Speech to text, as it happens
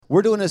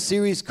We're doing a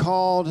series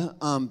called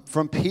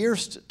From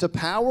Pierced to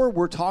Power.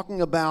 We're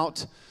talking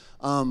about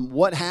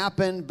what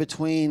happened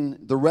between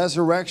the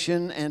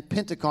resurrection and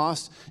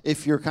Pentecost.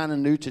 If you're kind of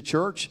new to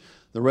church,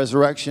 the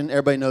resurrection,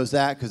 everybody knows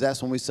that because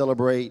that's when we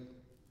celebrate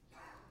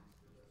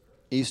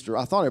Easter.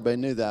 I thought everybody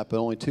knew that, but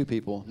only 2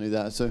 people knew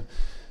that. So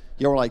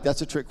you were like,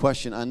 that's a trick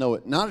question. I know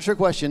it. Not a trick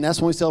question.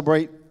 That's when we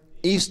celebrate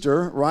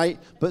Easter, right?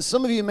 But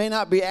some of you may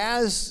not be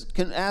as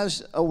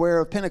aware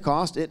of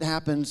Pentecost. It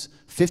happens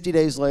 50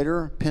 days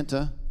later,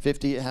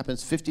 50. It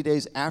happens 50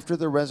 days after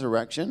the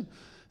resurrection.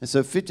 And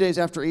so 50 days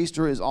after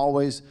Easter is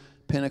always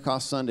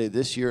Pentecost Sunday.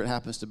 This year it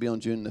happens to be on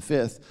June the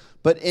 5th.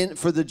 But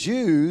for the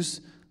Jews,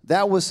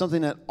 that was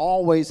something that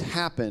always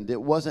happened. It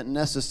wasn't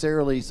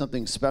necessarily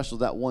something special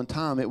that one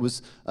time. It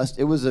was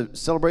a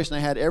celebration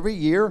they had every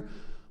year.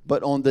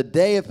 But on the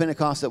day of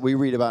Pentecost that we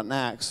read about in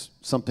Acts,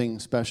 something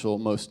special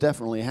most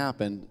definitely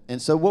happened.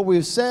 And so what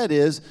we've said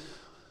is,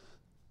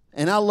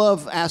 and I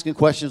love asking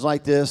questions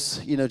like this,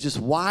 just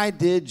why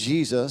did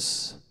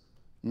Jesus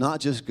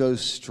not just go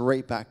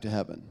straight back to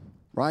heaven,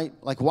 right?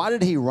 Like, why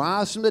did he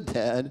rise from the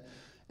dead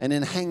and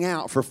then hang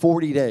out for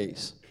 40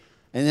 days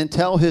and then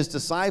tell his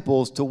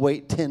disciples to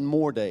wait 10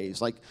 more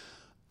days? Like,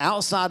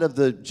 outside of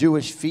the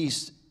Jewish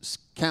feast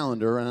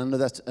calendar, and I know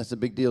that's a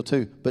big deal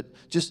too, but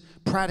just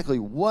practically,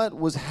 what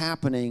was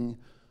happening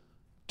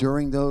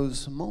during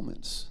those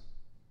moments?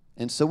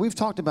 And so we've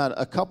talked about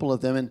a couple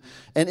of them,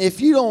 and if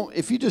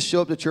you just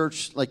show up to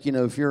church, like,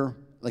 if you're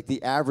like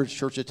the average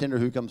church attender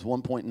who comes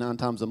 1.9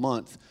 times a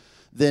month,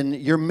 then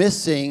you're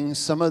missing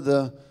some of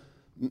the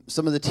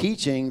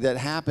teaching that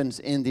happens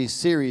in these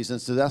series. And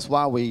so that's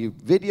why we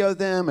video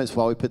them. It's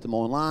why we put them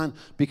online,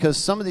 because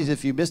some of these,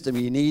 if you missed them,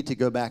 you need to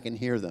go back and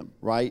hear them,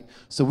 right?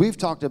 So we've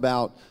talked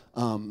about,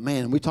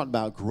 we talked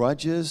about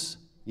grudges.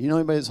 You know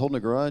anybody that's holding a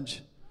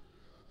grudge?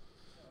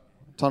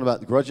 Talking about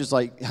the grudges,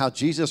 like how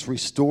Jesus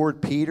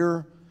restored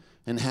Peter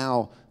and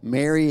how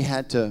Mary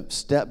had to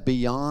step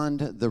beyond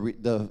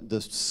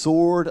the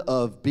sword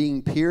of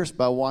being pierced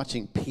by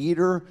watching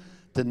Peter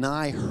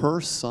deny her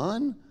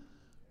son,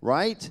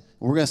 right?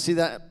 We're going to see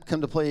that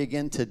come to play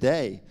again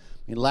today.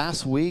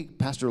 Last week,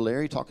 Pastor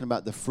Larry talking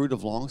about the fruit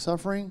of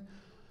long-suffering.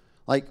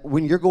 Like,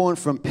 when you're going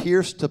from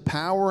pierced to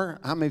power,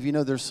 how many of you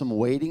know there's some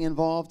waiting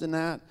involved in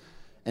that?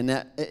 And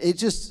that it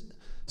just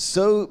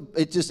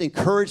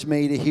encouraged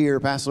me to hear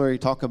Pastor Larry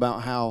talk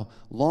about how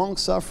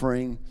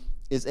long-suffering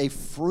is a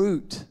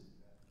fruit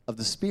of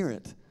the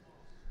Spirit.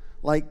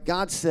 Like,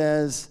 God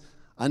says,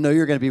 I know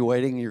you're going to be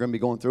waiting and you're going to be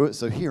going through it,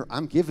 so here,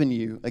 I'm giving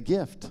you a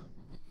gift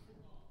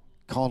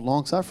called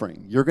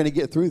long-suffering. You're going to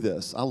get through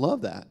this. I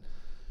love that.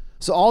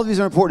 So all of these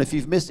are important. If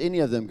you've missed any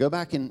of them, go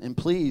back and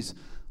please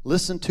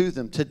listen to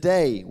them.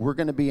 Today, we're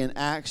going to be in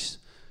Acts.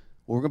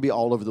 We're going to be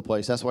all over the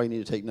place. That's why you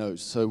need to take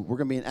notes. So we're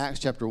going to be in Acts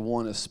chapter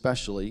 1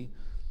 especially.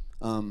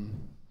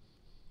 And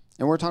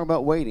we're talking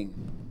about waiting.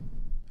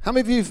 How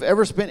many of you have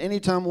ever spent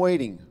any time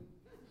waiting?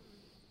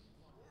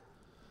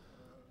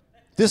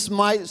 This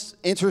might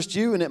interest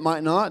you, and it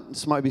might not.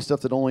 This might be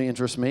stuff that only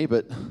interests me,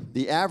 but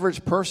the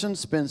average person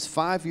spends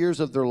 5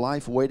 years of their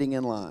life waiting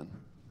in line.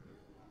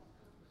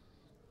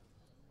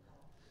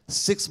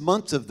 6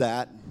 months of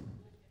that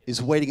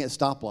is waiting at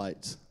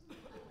stoplights.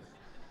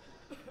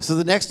 So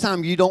the next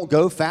time you don't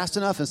go fast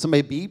enough and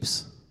somebody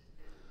beeps,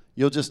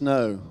 you'll just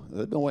know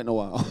they've been waiting a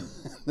while.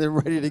 They're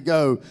ready to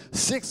go.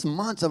 6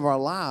 months of our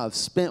lives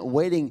spent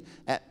waiting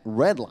at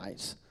red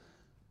lights.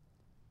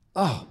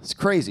 Oh, it's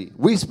crazy.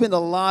 We spend a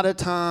lot of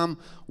time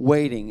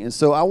waiting. And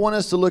so I want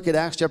us to look at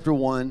Acts chapter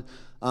 1.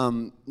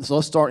 So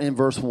let's start in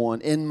verse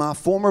 1. In my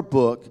former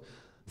book,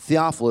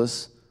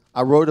 Theophilus,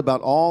 I wrote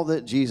about all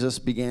that Jesus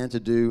began to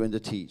do and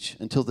to teach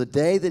until the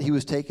day that he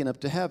was taken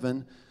up to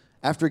heaven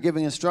after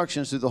giving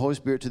instructions through the Holy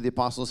Spirit to the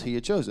apostles he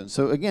had chosen.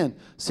 So again,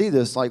 see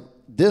this, like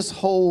this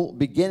whole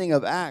beginning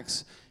of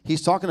Acts,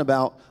 he's talking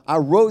about, I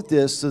wrote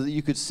this so that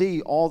you could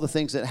see all the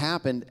things that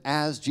happened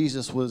as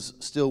Jesus was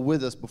still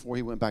with us before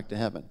he went back to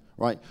heaven,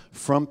 right?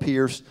 From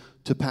pierced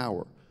to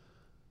power.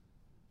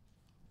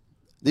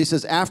 He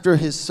says, after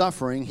his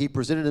suffering, he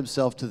presented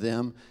himself to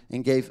them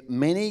and gave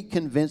many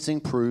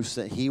convincing proofs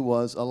that he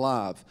was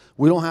alive.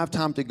 We don't have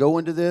time to go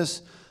into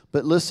this,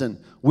 but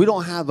listen, we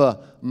don't have a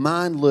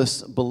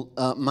mindless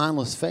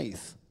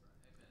faith.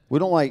 We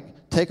don't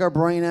like take our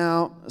brain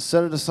out,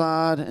 set it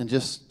aside, and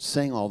just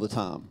sing all the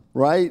time,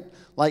 right?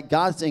 Like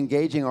God's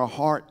engaging our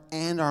heart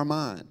and our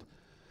mind.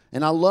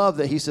 And I love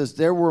that he says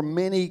there were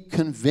many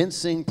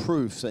convincing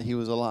proofs that he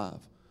was alive.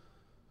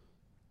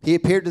 He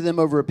appeared to them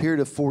over a period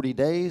of 40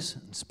 days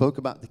and spoke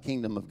about the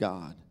kingdom of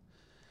God.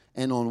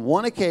 And on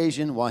one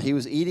occasion, while he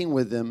was eating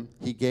with them,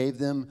 he gave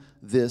them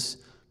this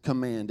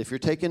command. If you're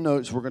taking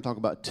notes, we're going to talk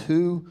about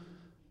 2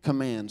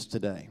 commands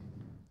today.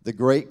 The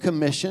Great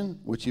Commission,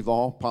 which you've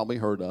all probably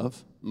heard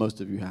of,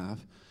 most of you have,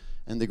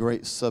 and the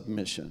Great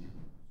Submission.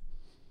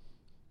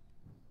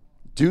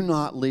 Do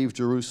not leave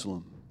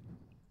Jerusalem,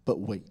 but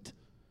wait.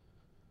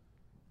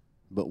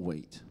 But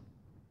wait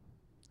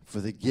for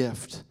the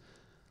gift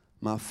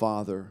my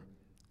Father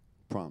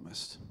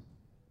promised.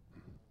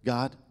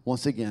 God,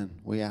 once again,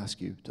 we ask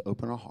you to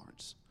open our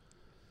hearts.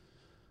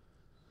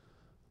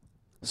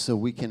 so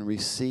we can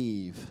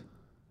receive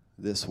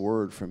this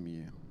word from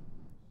you,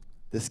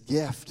 this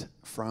gift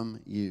from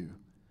you.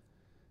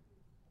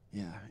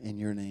 Yeah, in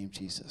your name,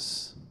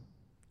 Jesus.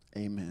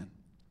 Amen.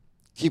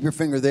 Keep your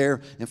finger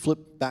there and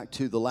flip back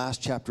to the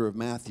last chapter of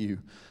Matthew,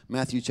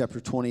 Matthew chapter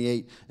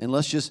 28. And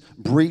let's just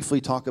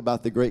briefly talk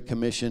about the Great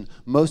Commission.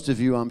 Most of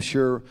you, I'm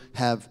sure,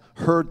 have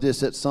heard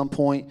this at some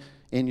point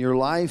in your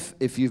life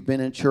if you've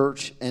been in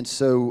church. And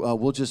so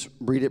we'll just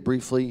read it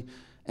briefly.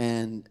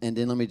 And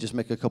then let me just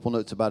make a couple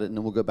notes about it, and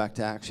then we'll go back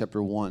to Acts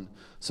chapter 1.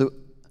 So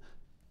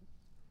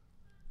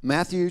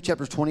Matthew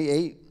chapter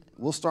 28,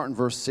 we'll start in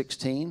verse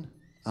 16.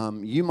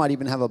 You might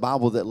even have a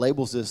Bible that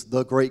labels this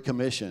the Great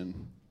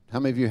Commission. How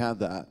many of you have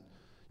that?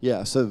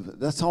 Yeah, so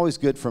that's always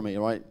good for me,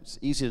 right? It's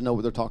easy to know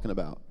what they're talking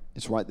about.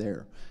 It's right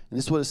there. And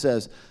this is what it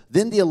says.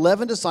 Then the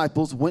 11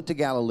 disciples went to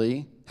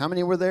Galilee. How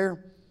many were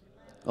there?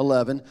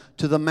 11.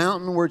 To the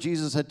mountain where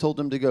Jesus had told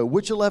them to go.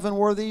 Which 11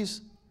 were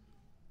these?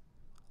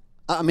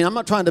 I mean, I'm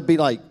not trying to be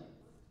like,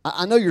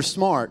 I know you're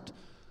smart,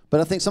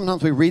 but I think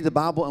sometimes we read the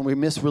Bible and we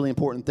miss really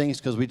important things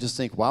because we just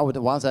think, why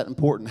is that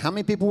important? How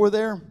many people were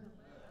there?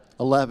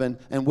 11.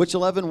 And which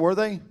 11 were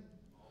they?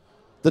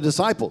 The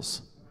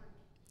disciples.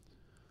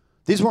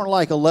 These weren't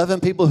like 11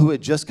 people who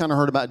had just kind of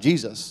heard about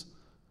Jesus.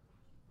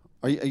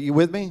 Are you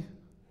with me?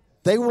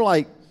 They were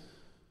like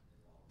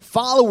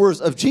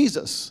followers of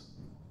Jesus.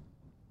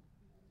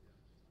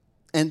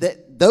 And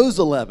those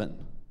 11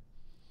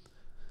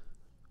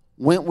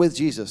 went with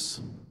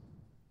Jesus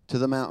to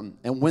the mountain.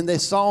 And when they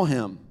saw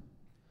him,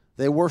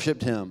 they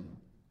worshiped him.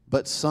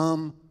 But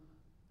some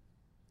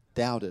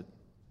doubted.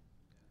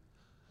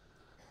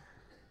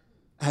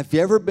 Have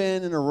you ever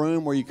been in a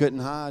room where you couldn't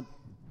hide?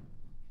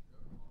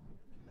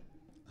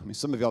 I mean,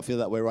 some of y'all feel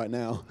that way right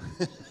now.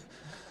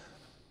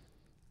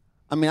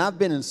 I mean, I've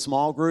been in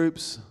small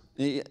groups.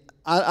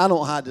 I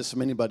don't hide this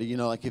from anybody. You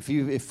know, like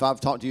if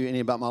I've talked to you any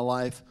about my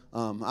life,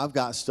 I've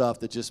got stuff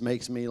that just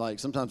makes me like,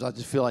 sometimes I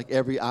just feel like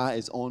every eye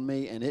is on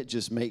me, and it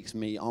just makes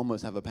me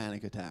almost have a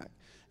panic attack.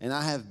 And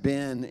I have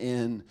been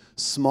in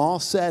small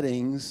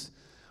settings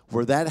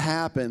where that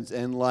happens,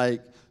 and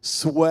like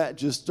sweat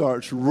just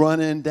starts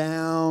running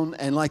down,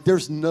 and like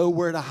there's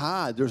nowhere to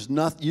hide. There's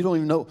nothing. You don't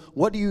even know,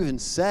 what do you even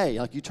say?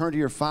 Like you turn to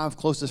your 5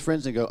 closest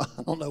friends and go,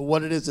 I don't know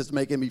what it is that's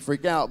making me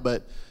freak out,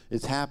 but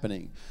it's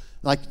happening.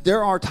 Like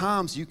there are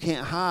times you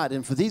can't hide.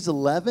 And for these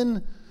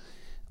 11,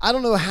 I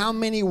don't know how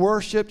many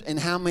worshiped and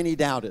how many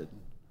doubted,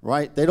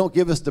 right? They don't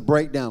give us the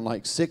breakdown,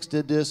 like 6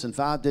 did this and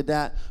 5 did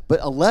that,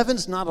 but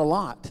 11's not a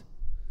lot.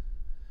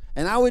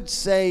 And I would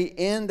say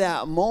in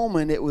that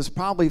moment, it was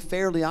probably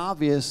fairly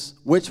obvious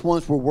which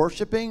ones were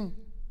worshiping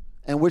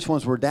and which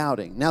ones were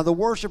doubting. Now, the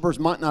worshipers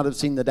might not have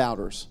seen the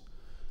doubters,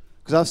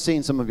 because I've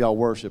seen some of y'all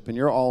worship, and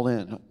you're all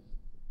in.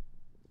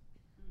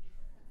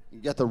 You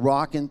got the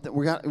rocking,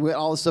 we got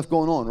all this stuff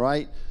going on,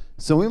 right?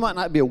 So we might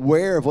not be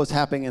aware of what's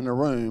happening in the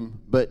room,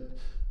 but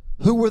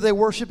who were they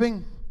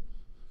worshiping?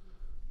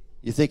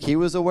 You think he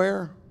was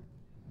aware?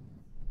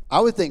 I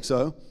would think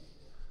so.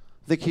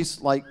 I think he's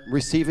like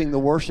receiving the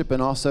worship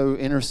and also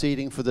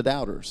interceding for the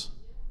doubters,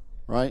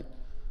 right?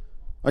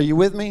 Are you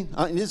with me?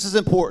 This is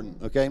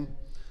important, okay?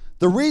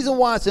 The reason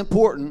why it's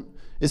important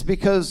is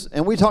because,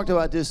 and we talked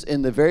about this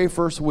in the very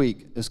first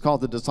week, it's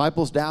called The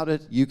Disciples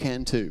Doubted, You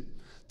Can Too.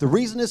 The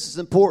reason this is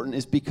important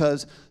is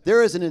because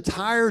there is an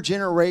entire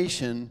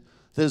generation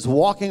that is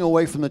walking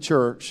away from the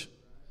church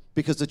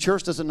because the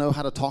church doesn't know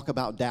how to talk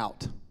about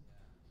doubt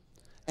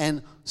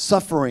and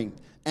suffering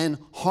and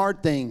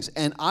hard things,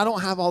 and I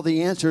don't have all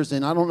the answers,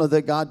 and I don't know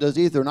that God does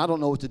either, and I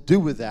don't know what to do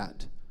with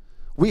that.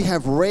 We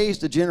have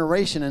raised a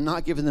generation and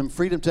not given them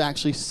freedom to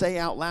actually say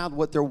out loud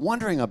what they're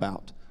wondering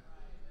about.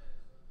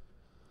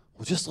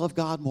 Well, just love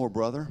God more,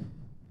 brother.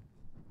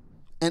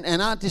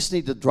 And I just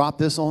need to drop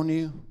this on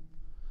you.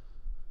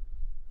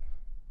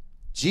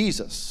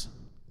 Jesus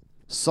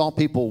saw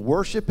people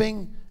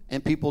worshiping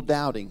and people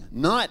doubting.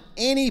 Not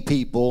any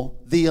people,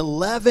 the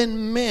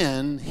 11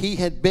 men he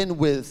had been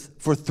with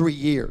for 3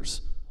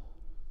 years.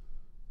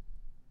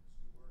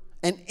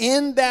 And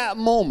in that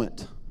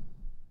moment,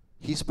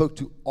 he spoke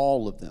to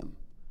all of them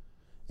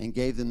and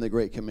gave them the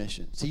Great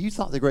Commission. See, you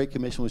thought the Great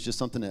Commission was just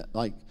something that,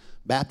 like,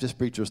 Baptist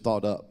preachers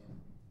thought up.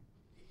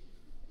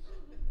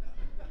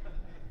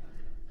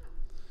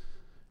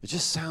 It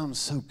just sounds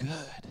so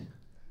good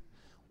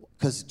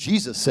because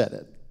Jesus said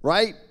it,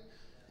 right?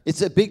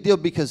 It's a big deal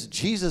because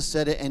Jesus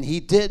said it, and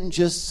he didn't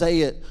just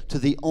say it to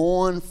the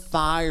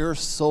on-fire,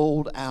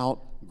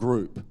 sold-out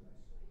group.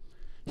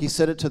 He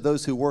said it to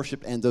those who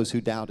worshiped and those who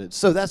doubted.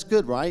 So that's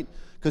good, right?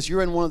 Because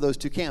you're in one of those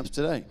two camps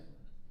today.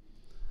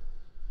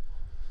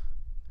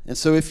 And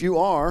so if you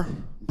are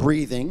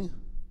breathing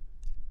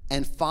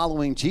and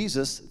following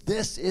Jesus,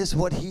 this is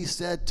what he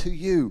said to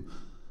you.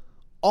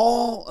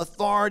 All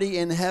authority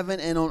in heaven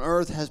and on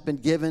earth has been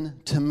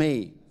given to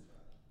me.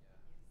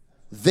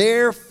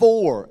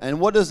 Therefore, and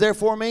what does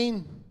therefore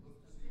mean?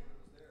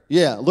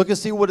 Yeah, look and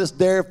see what it's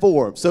there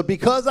for. So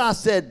because I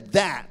said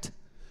that,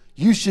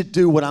 you should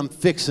do what I'm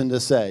fixing to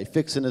say.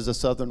 Fixing is a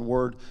southern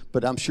word,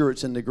 but I'm sure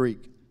it's in the Greek.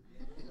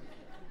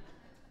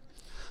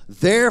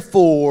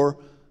 Therefore,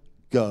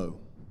 go.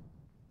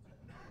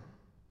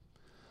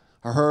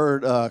 I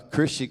heard a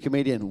Christian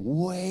comedian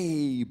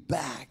way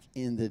back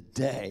in the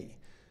day,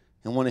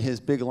 and one of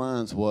his big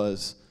lines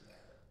was,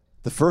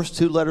 the first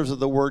 2 letters of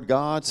the word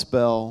God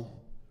spell,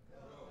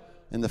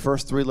 and the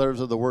first 3 letters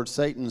of the word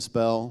Satan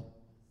spell,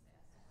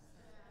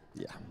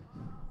 yeah.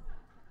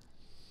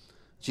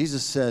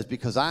 Jesus says,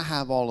 because I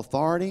have all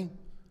authority,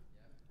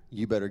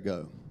 you better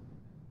go.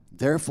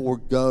 Therefore,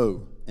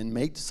 go and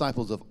make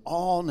disciples of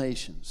all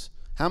nations.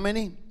 How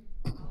many?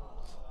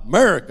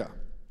 America.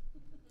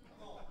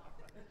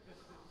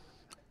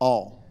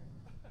 All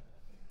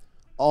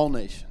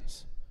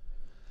nations.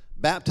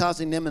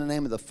 Baptizing them in the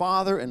name of the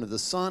Father and of the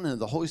Son and of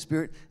the Holy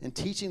Spirit, and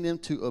teaching them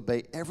to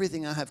obey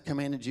everything I have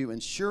commanded you.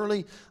 And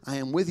surely I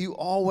am with you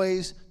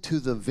always to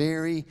the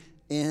very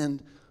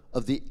end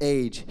of the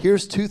age.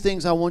 Here's 2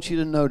 things I want you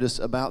to notice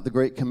about the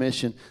Great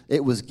Commission.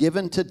 It was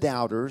given to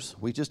doubters.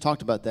 We just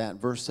talked about that,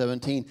 verse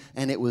 17.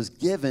 And it was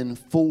given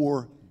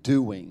for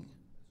doing.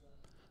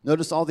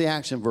 Notice all the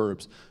action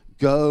verbs.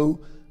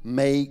 Go,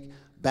 make,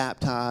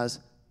 baptize,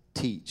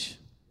 teach.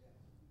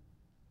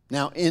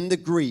 Now, in the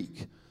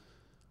Greek,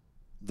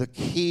 the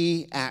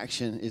key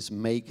action is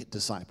make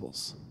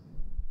disciples.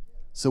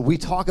 So we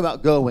talk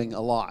about going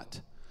a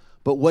lot.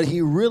 But what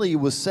he really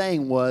was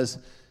saying was,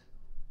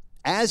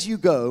 as you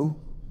go,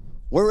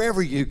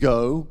 wherever you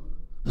go,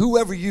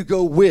 whoever you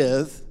go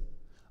with,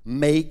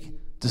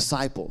 make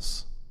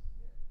disciples.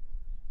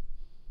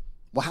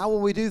 Well, how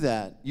will we do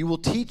that? You will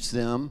teach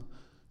them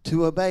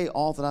to obey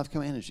all that I've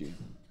commanded you.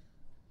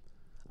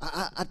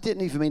 I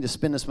didn't even mean to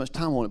spend this much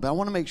time on it, but I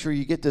want to make sure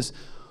you get this.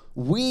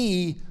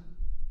 We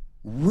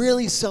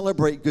really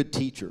celebrate good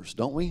teachers,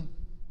 don't we?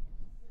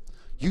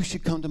 You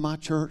should come to my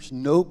church.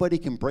 Nobody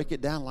can break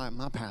it down like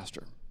my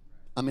pastor.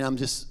 I mean, I'm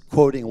just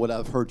quoting what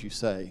I've heard you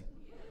say.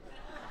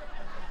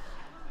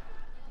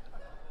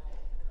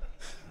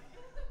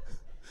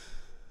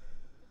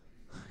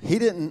 He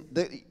didn't,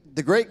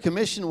 the Great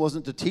Commission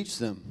wasn't to teach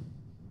them.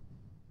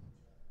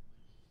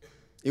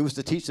 It was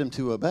to teach them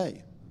to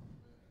obey.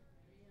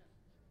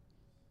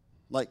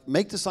 Like,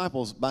 make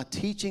disciples by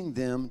teaching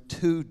them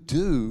to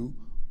do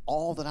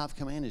all that I've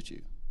commanded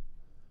you.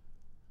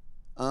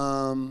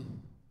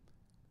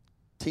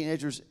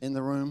 Teenagers in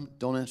the room,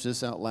 don't answer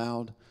this out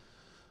loud.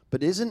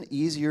 But isn't it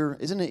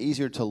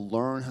easier to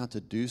learn how to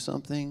do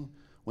something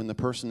when the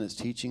person that's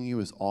teaching you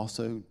is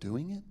also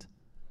doing it?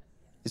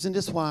 Isn't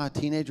this why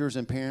teenagers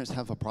and parents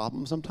have a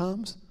problem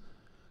sometimes?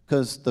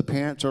 Because the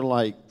parents are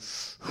like,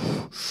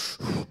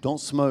 don't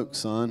smoke,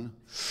 son.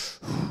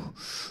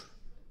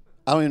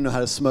 I don't even know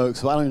how to smoke,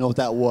 so I don't even know what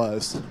that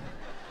was.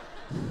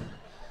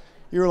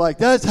 You were like,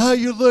 that's how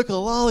you lick a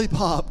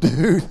lollipop,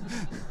 dude.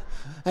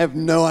 I have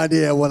no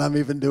idea what I'm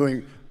even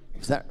doing.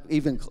 Is that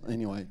even,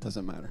 anyway, it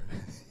doesn't matter.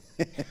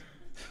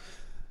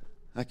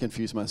 I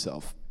confuse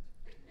myself.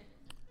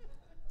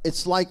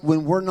 It's like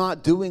when we're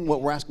not doing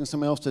what we're asking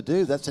someone else to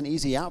do, that's an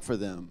easy out for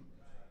them.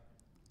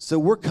 So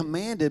we're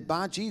commanded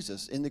by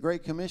Jesus in the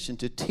Great Commission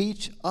to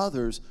teach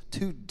others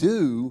to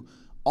do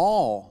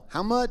all.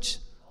 How much?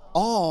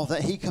 All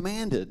that he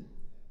commanded.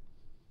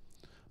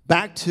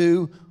 Back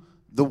to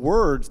the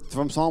word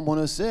from Psalm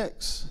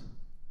 106.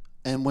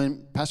 And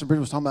when Pastor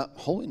Bridget was talking about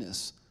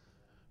holiness,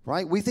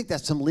 right? We think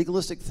that's some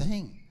legalistic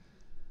thing.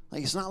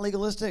 Like, it's not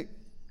legalistic.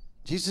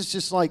 Jesus is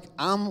just like,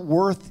 I'm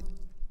worth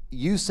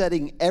you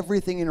setting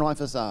everything in your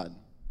life aside.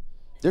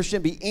 There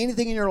shouldn't be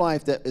anything in your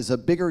life that is a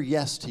bigger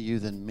yes to you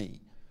than me.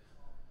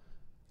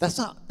 That's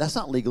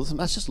not legalism.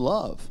 That's just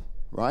love,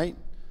 right?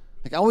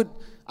 Like,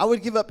 I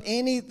would give up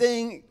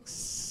anything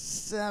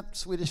except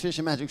Swedish Fish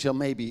and Magic Shell,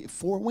 maybe,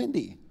 for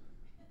Wendy.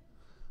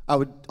 I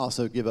would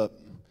also give up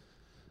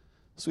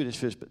Swedish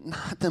Fish, but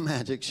not the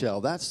Magic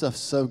Shell. That stuff's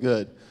so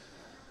good.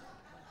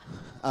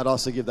 I'd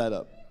also give that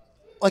up.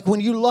 Like,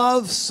 when you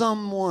love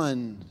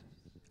someone,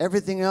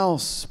 everything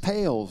else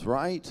pales,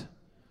 right?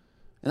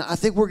 And I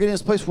think we're getting to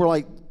this place where,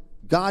 like,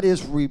 God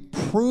is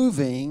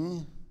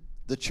reproving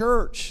the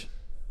church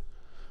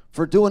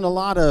for doing a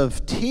lot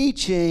of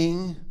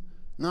teaching,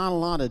 not a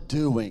lot of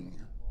doing.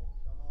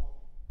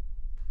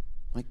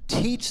 Like,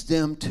 teach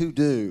them to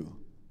do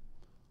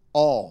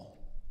all.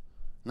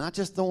 Not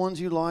just the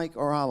ones you like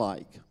or I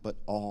like, but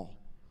all.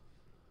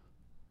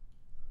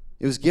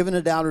 It was given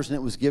to doubters and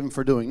it was given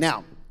for doing.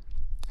 Now,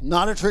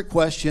 not a trick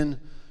question.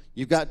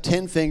 You've got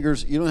 10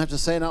 fingers. You don't have to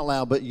say it out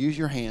loud, but use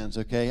your hands,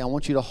 okay? I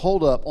want you to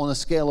hold up on a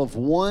scale of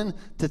 1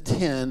 to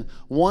 10,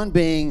 1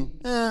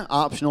 being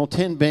optional,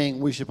 10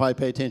 being we should probably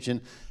pay attention.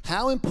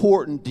 How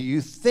important do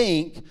you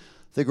think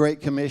the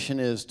Great Commission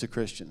is to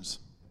Christians?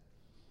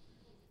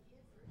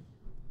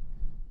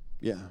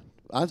 Yeah,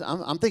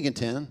 I'm thinking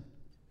 10.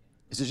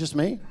 Is it just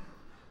me?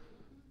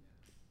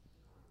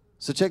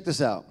 So check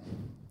this out.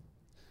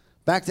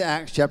 Back to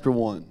Acts chapter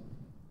 1.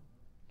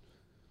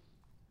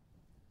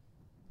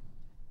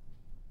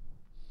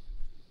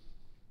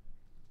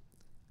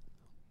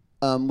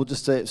 We'll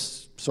just say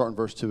start in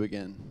verse 2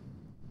 again.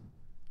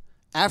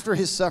 After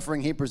his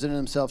suffering, he presented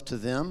himself to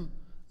them,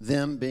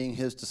 them being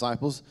his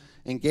disciples,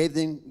 and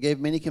gave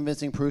many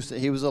convincing proofs that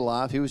he was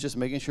alive. He was just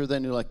making sure they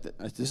knew, like,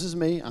 this is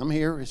me. I'm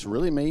here. It's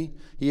really me.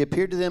 He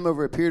appeared to them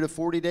over a period of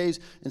 40 days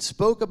and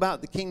spoke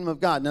about the kingdom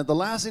of God. Now, the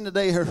last thing that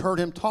they had heard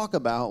him talk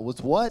about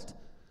was what?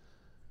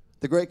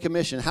 The Great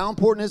Commission. How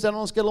important is that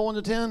on a scale of 1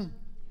 to 10?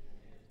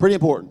 Pretty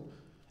important.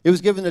 It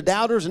was given to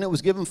doubters, and it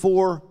was given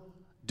for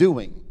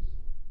doing.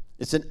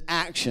 It's an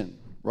action,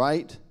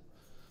 right?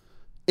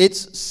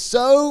 It's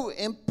so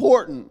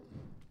important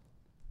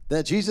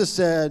that Jesus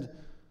said,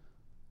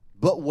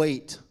 but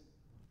wait.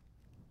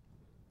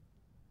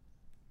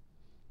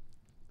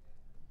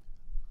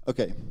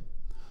 Okay.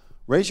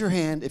 Raise your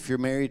hand if you're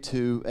married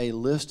to a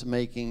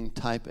list-making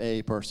type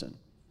A person.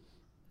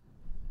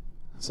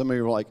 Some of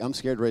you are like, I'm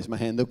scared to raise my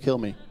hand. They'll kill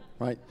me,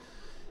 right?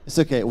 It's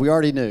okay. We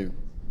already knew.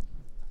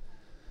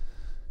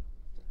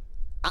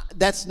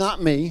 That's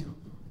not me,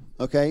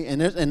 okay?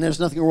 And there's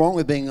nothing wrong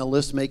with being a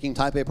list-making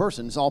type A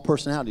person. It's all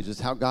personalities. It's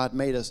how God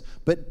made us.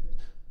 But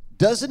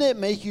doesn't it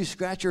make you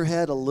scratch your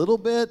head a little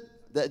bit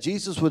that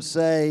Jesus would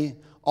say,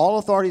 all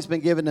authority has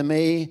been given to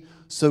me,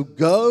 so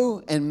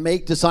go and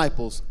make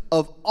disciples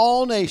of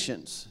all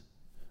nations.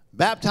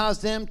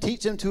 Baptize them,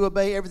 teach them to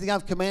obey everything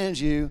I've commanded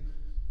you.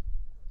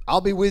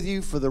 I'll be with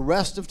you for the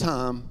rest of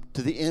time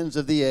to the ends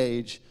of the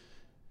age.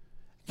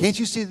 Can't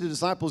you see the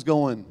disciples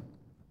going,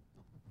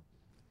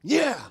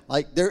 yeah,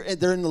 like they're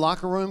in the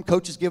locker room.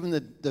 Coach is giving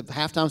the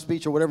halftime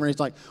speech or whatever, and he's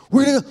like,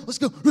 let's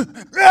go.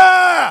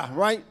 Yeah!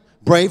 Right?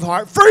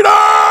 Braveheart. Freedom!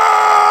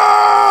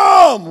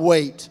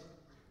 Wait.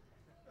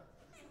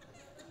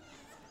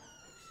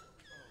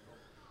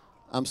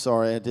 I'm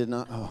sorry, I did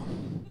not. Oh.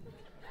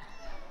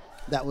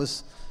 That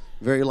was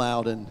very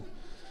loud and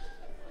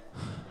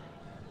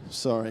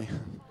sorry.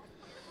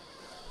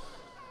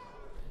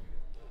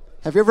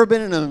 Have you ever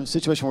been in a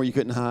situation where you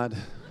couldn't hide?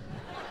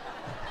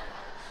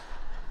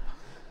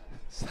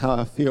 That's how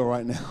I feel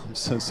right now. I'm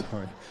so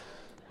sorry.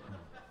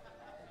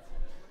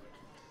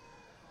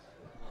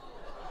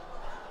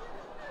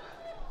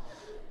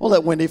 We'll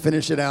let Wendy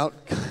finish it out.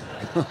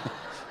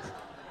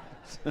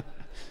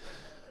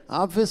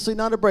 Obviously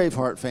not a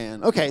Braveheart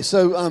fan. Okay,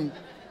 so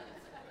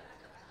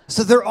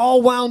they're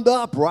all wound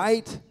up,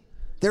 right?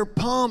 They're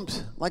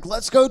pumped. Like,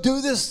 let's go do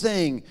this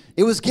thing.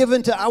 It was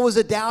given to, I was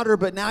a doubter,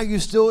 but now you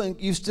still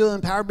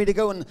empowered me to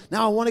go, and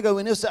now I want to go.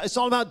 And it's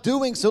all about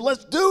doing, so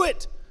let's do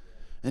it.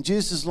 And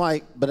Jesus is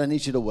like, but I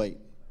need you to wait.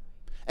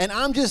 And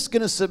I'm just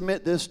going to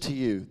submit this to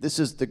you. This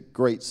is the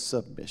great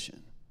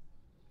submission.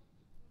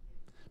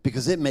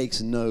 Because it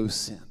makes no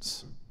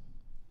sense.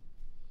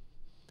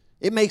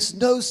 It makes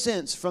no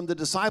sense from the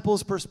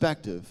disciples'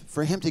 perspective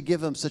for him to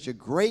give them such a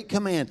great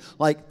command.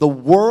 Like, the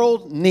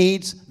world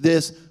needs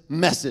this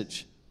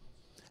message.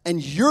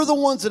 And you're the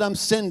ones that I'm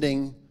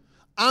sending.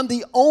 I'm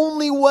the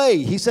only way.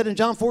 He said in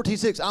John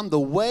 14:6, I'm the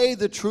way,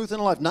 the truth, and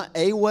the life. Not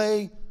a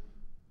way,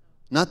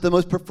 not the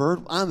most preferred.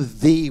 I'm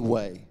the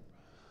way.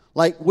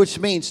 Like, which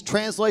means,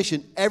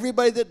 translation,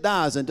 everybody that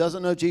dies and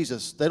doesn't know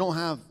Jesus, they don't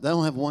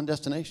have one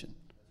destination.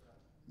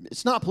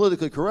 It's not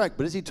politically correct,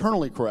 but it's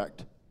eternally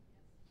correct.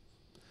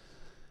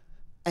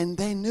 And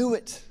they knew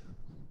it.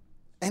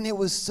 And it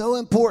was so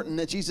important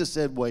that Jesus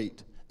said,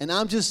 wait. And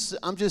I'm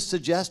just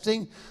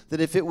suggesting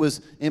that if it was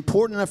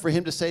important enough for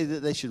him to say that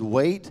they should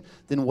wait,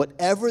 then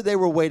whatever they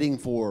were waiting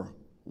for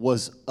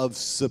was of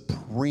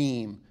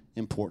supreme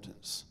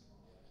importance.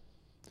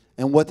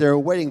 And what they were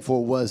waiting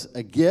for was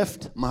a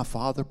gift my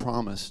Father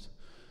promised,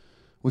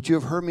 which you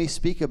have heard me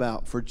speak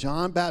about. For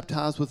John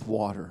baptized with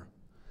water,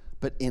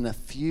 but in a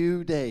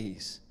few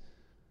days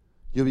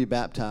you'll be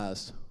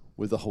baptized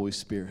with the Holy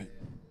Spirit.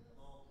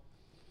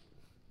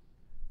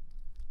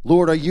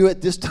 Lord, are you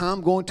at this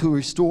time going to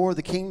restore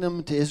the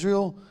kingdom to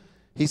Israel?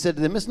 He said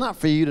to them, it's not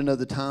for you to know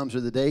the times or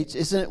the dates.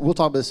 Isn't it? We'll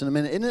talk about this in a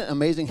minute. Isn't it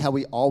amazing how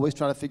we always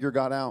try to figure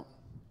God out?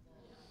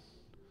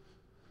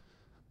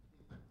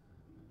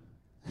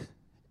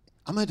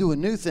 I'm going to do a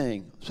new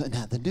thing. So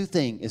now, the new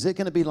thing, is it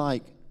going to be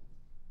like,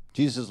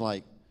 Jesus is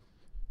like,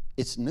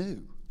 it's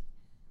new.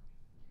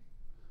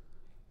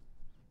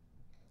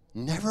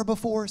 Never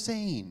before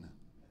seen.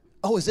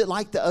 Oh, is it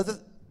like the other?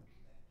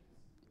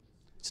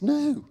 It's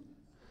new.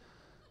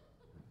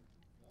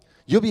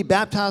 You'll be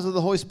baptized with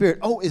the Holy Spirit.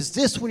 Oh, is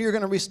this when you're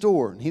going to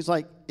restore? And he's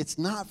like, it's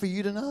not for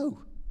you to know.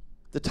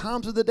 The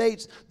times or the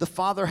dates the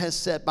Father has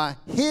set by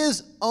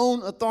his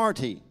own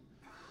authority.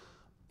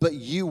 But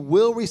you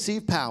will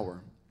receive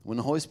power when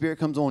the Holy Spirit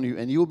comes on you,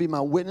 and you will be my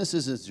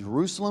witnesses in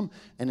Jerusalem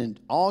and in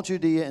all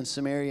Judea and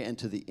Samaria and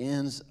to the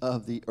ends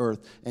of the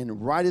earth.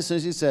 And right as soon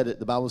as he said it,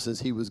 the Bible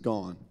says he was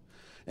gone.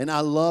 And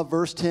I love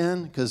verse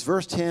 10, because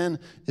verse 10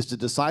 is the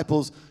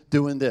disciples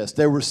doing this.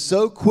 They were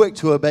so quick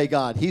to obey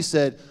God. He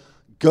said,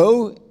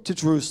 go to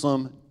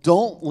Jerusalem,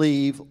 don't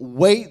leave,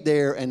 wait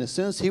there. And as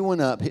soon as he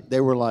went up, they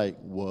were like,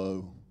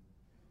 whoa.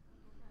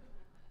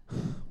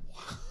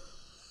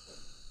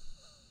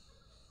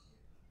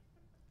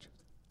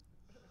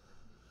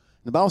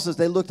 The Bible says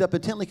they looked up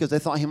intently because they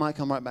thought he might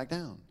come right back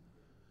down.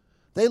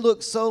 They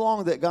looked so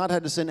long that God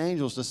had to send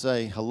angels to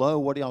say, hello,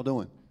 what are y'all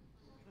doing?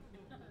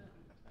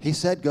 He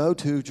said, go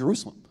to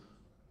Jerusalem.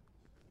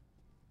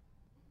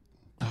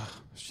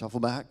 shuffle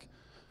back.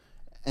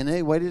 And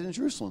they waited in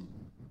Jerusalem.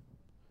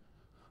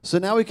 So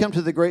now we come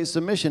to the Great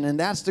Submission, and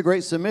that's the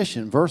Great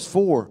Submission. Verse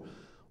 4,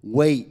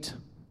 wait.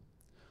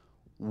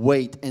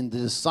 Wait. And the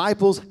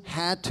disciples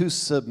had to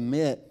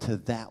submit to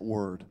that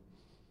word.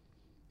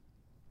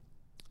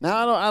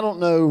 Now, I don't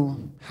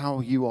know how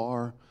you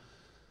are.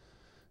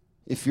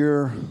 If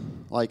you're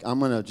like, I'm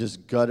going to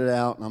just gut it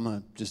out, and I'm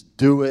going to just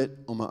do it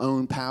on my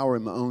own power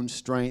and my own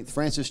strength.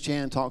 Francis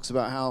Chan talks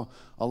about how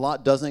a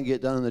lot doesn't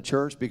get done in the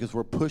church because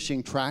we're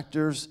pushing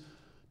tractors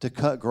to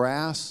cut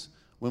grass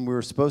when we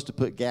were supposed to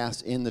put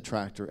gas in the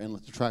tractor and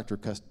let the tractor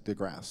cut the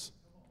grass.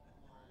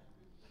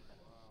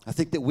 I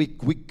think that we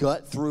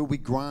gut through, we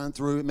grind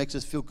through. It makes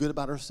us feel good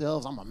about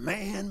ourselves. I'm a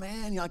man.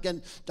 You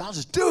know, I'll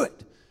just do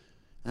it.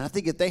 And I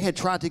think if they had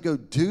tried to go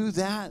do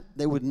that,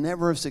 they would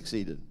never have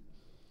succeeded.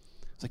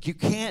 It's like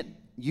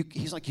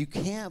he's like, you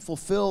can't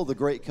fulfill the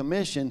Great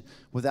Commission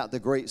without the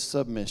Great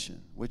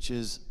Submission, which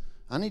is,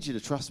 I need you to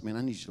trust me and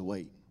I need you to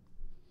wait.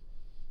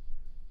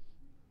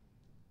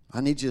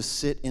 I need you to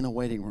sit in a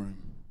waiting room.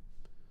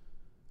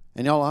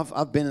 And y'all,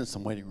 I've been in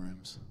some waiting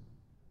rooms.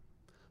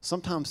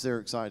 Sometimes they're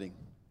exciting,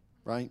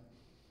 right?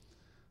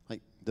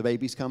 Like the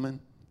baby's coming,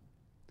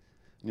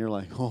 and you're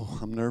like, oh,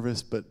 I'm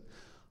nervous. But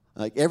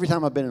like every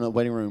time I've been in a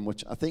waiting room,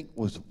 which I think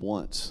was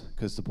once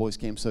because the boys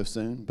came so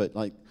soon, but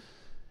like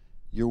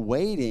you're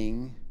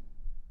waiting,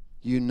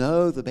 you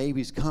know the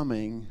baby's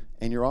coming,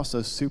 and you're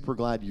also super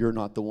glad you're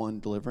not the one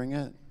delivering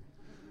it.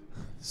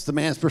 It's the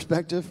man's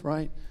perspective,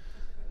 right?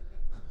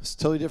 It's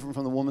totally different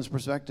from the woman's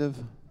perspective.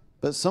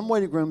 But some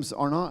waiting rooms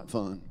are not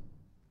fun.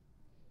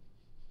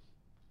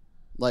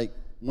 Like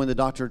when the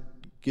doctor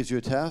gives you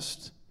a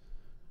test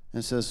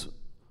and says,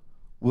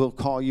 we'll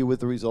call you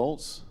with the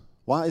results.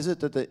 Why is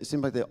it that it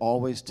seems like they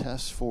always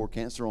test for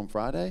cancer on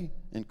Friday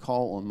and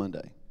call on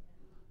Monday?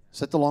 Is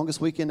that the longest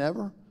weekend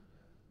ever?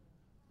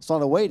 It's a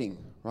lot of waiting,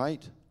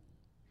 right?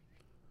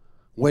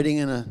 Waiting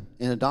in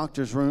a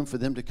doctor's room for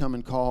them to come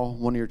and call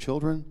one of your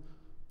children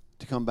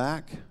to come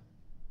back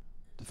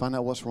to find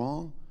out what's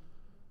wrong.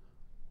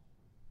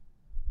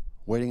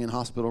 Waiting in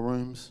hospital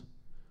rooms.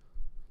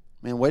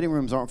 Man, waiting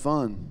rooms aren't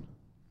fun.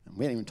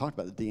 We haven't even talked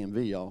about the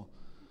DMV, y'all.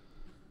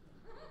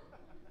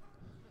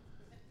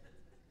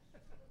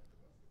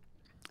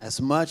 As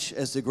much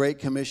as the Great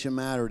Commission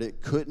mattered,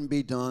 it couldn't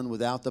be done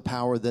without the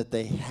power that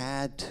they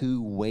had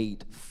to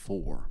wait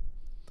for.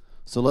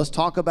 So let's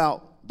talk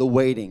about the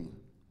waiting.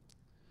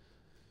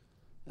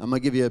 I'm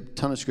going to give you a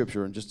ton of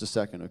scripture in just a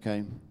second,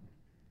 okay?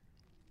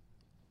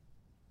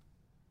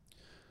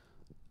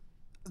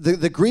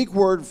 The Greek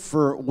word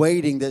for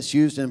waiting that's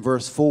used in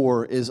verse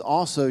 4 is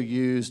also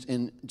used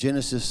in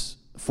Genesis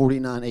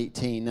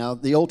 49:18. Now,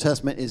 the Old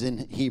Testament is in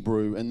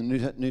Hebrew and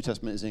the New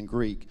Testament is in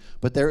Greek.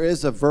 But there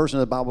is a version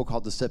of the Bible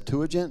called the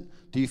Septuagint.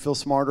 Do you feel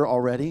smarter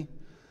already?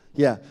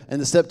 Yeah, and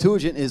the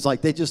Septuagint is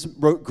like they just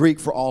wrote Greek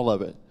for all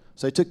of it.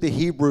 So they took the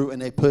Hebrew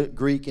and they put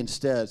Greek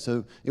instead.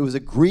 So it was a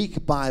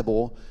Greek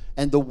Bible,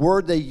 and the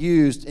word they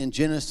used in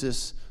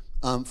Genesis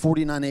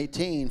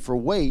 49:18 for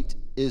wait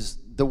is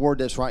the word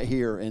that's right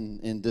here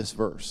in this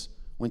verse.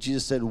 When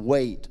Jesus said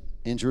wait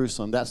in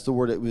Jerusalem, that's the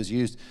word that was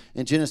used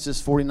in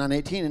Genesis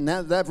 49:18. And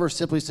that verse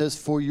simply says,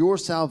 for your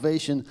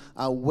salvation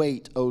I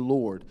wait, O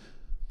Lord.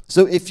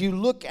 So if you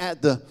look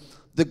at the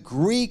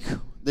Greek,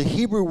 the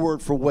Hebrew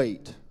word for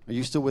wait, are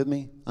you still with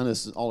me? I know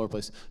this is all over the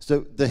place. So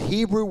the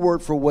Hebrew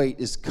word for wait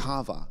is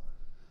kava.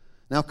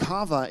 Now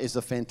kava is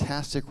a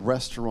fantastic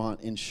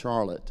restaurant in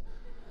Charlotte.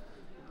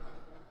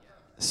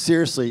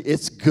 Seriously,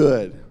 it's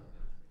good.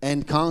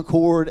 And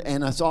Concord,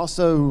 and it's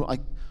also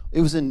like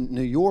it was in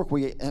New York.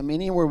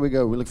 Anywhere we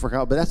go, we look for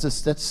kava. But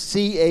that's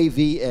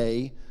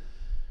C-A-V-A,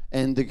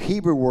 and the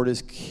Hebrew word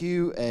is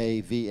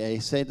Q-A-V-A.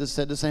 Say the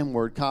same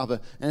word, kava.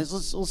 And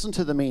let's listen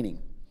to the meaning.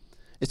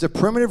 It's a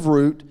primitive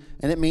root,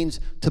 and it means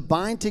to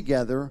bind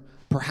together,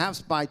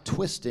 perhaps by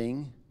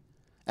twisting,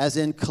 as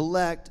in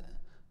collect,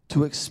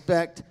 to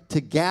expect,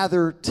 to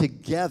gather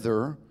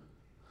together,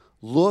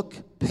 look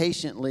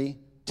patiently,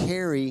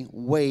 tarry,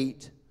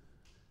 wait.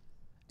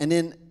 And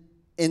then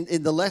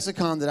in the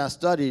lexicon that I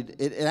studied,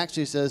 it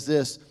actually says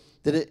this,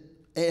 that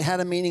it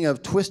had a meaning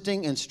of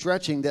twisting and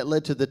stretching that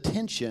led to the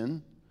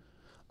tension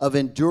of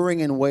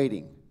enduring and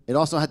waiting. It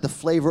also had the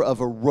flavor of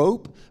a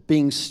rope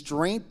being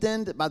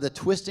strengthened by the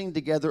twisting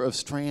together of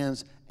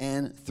strands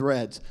and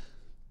threads.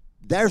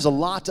 There's a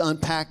lot to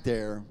unpack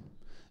there.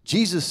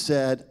 Jesus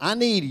said, I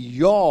need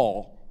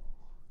y'all,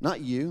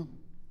 not you,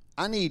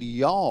 I need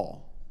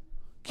y'all,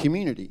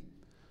 community,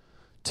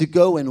 to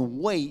go and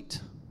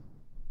wait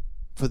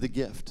for the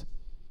gift.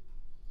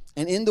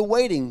 And in the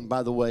waiting,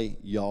 by the way,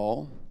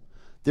 y'all,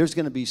 there's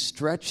going to be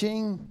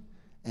stretching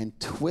and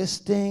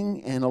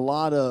twisting and a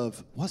lot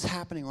of what's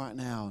happening right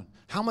now.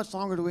 How much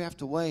longer do we have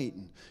to wait?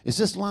 Is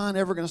this line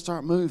ever going to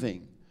start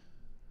moving?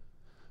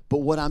 But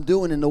what I'm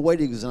doing in the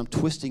waiting is I'm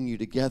twisting you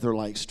together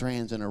like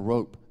strands in a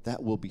rope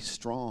that will be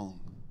strong.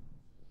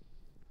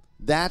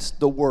 That's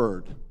the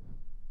word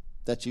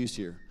that's used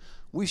here.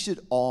 We should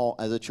all,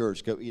 as a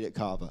church, go eat at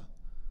Kava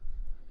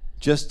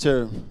just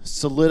to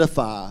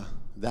solidify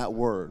that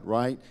word,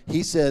 right?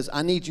 He says,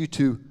 I need you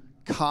to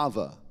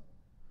kava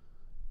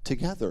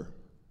together.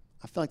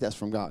 I feel like that's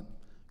from God.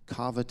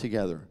 Kava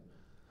together.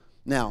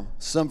 Now,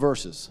 some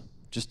verses,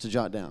 just to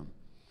jot down.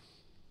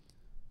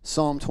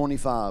 Psalm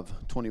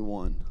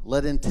 25:21.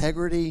 Let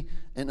integrity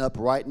and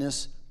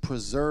uprightness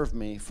preserve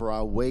me, for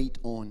I wait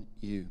on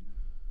you.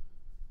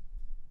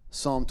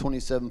 Psalm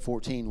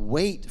 27:14.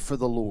 Wait for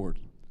the Lord.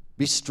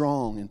 Be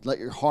strong and let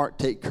your heart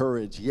take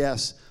courage.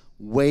 Yes,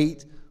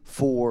 wait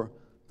for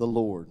the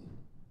Lord.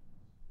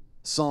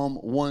 Psalm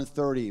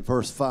 130,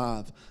 verse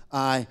 5.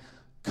 I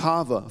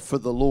kava for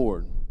the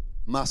Lord.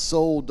 My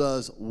soul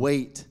does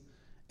wait,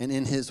 and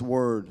in his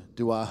word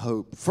do I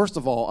hope. First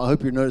of all, I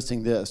hope you're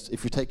noticing this,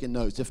 if you're taking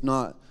notes. If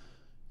not,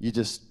 you're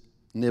just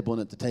nibbling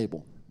at the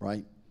table,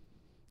 right?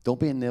 Don't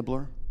be a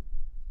nibbler.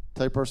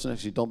 Tell your person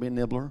next to you, don't be a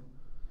nibbler.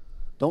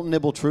 Don't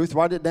nibble truth.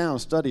 Write it down.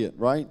 Study it,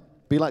 right?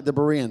 Be like the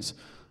Bereans.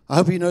 I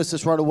hope you notice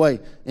this right away.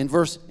 In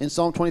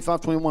Psalm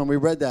 25:21, we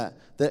read that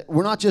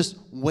we're not just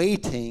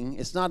waiting.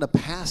 It's not a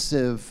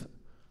passive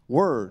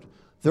word.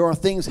 There are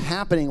things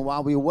happening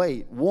while we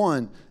wait.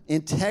 One,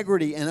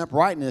 integrity and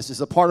uprightness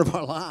is a part of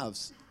our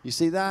lives. You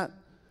see that?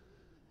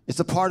 It's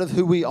a part of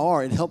who we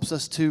are. It helps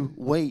us to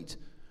wait.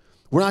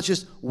 We're not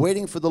just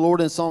waiting for the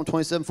Lord in Psalm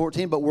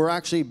 27:14, but we're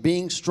actually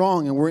being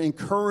strong and we're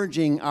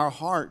encouraging our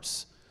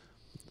hearts.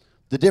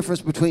 The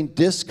difference between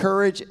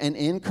discourage and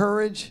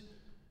encourage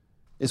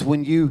is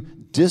when you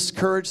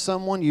discourage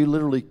someone, you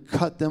literally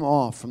cut them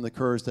off from the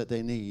courage that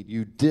they need.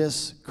 You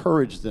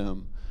discourage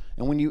them.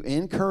 And when you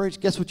encourage,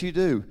 guess what you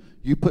do?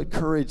 You put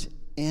courage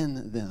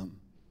in them.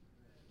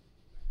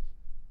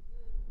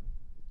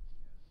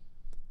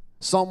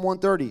 Psalm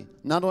 130.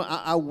 Not only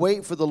I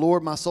wait for the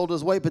Lord, my soul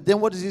does wait, but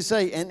then what does he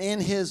say? And in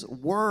his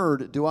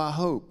word do I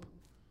hope.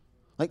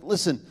 Like,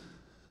 listen,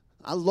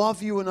 I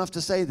love you enough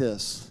to say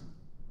this.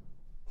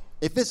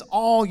 If it's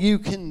all you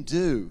can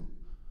do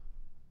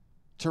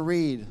to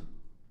read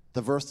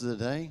the verse of the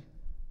day,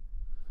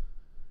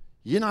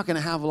 you're not going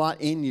to have a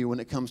lot in you when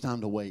it comes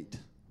time to wait.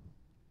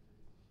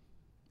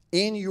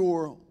 In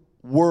your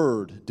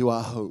word do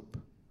I hope.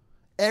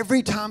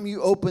 Every time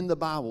you open the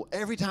Bible,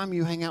 every time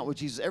you hang out with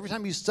Jesus, every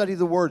time you study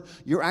the word,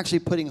 you're actually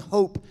putting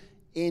hope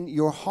in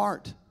your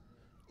heart,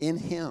 in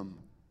him.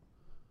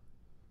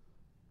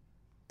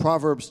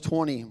 Proverbs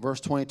 20, verse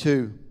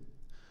 22.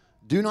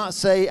 Do not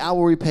say, I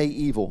will repay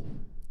evil.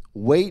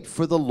 Wait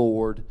for the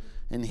Lord,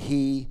 and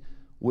he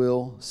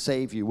will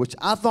save you. Which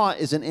I thought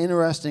is an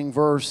interesting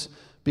verse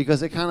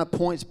because it kind of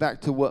points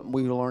back to what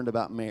we learned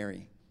about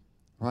Mary,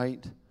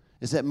 right?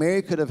 Is that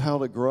Mary could have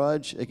held a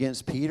grudge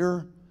against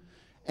Peter.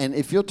 And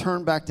if you'll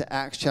turn back to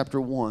Acts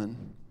chapter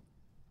 1,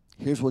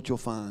 here's what you'll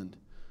find.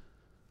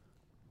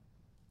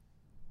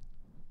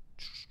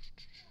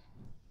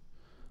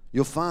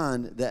 You'll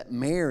find that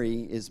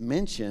Mary is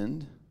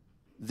mentioned.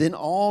 Then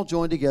all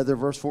joined together,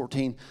 verse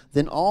 14,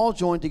 then all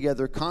joined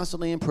together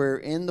constantly in prayer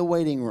in the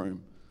waiting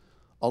room,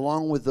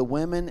 along with the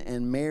women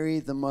and Mary,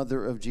 the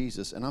mother of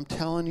Jesus. And I'm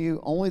telling you,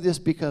 only this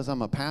because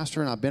I'm a pastor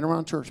and I've been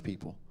around church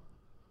people.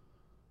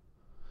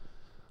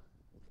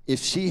 If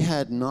she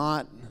had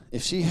not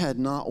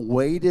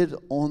waited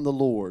on the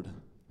Lord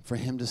for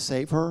him to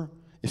save her,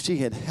 if she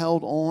had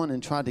held on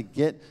and tried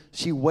to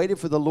she waited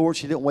for the Lord,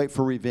 she didn't wait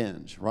for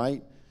revenge,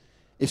 right?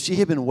 If she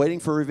had been waiting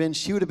for revenge,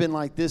 she would have been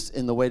like this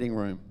in the waiting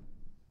room.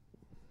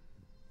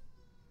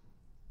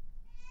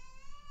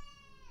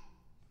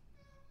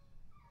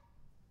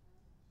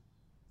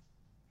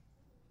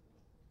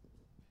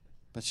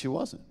 But she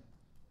wasn't.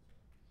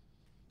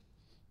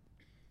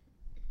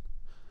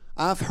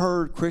 I've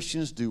heard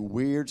Christians do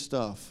weird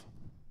stuff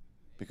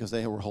because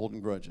they were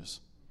holding grudges.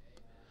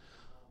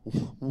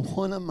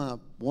 One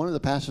of the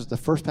pastors, the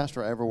first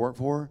pastor I ever worked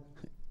for,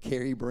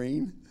 Carrie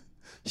Breen,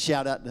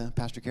 shout out to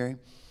Pastor Carrie.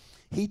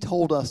 He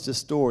told us this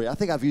story. I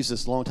think I've used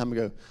this a long time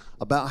ago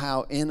about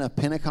how in a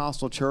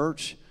Pentecostal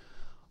church,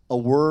 a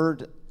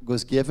word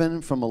was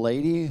given from a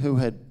lady who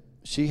had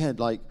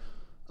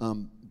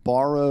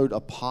borrowed a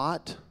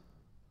pot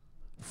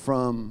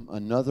from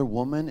another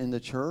woman in the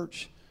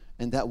church,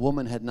 and that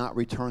woman had not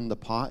returned the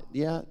pot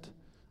yet.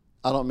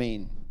 I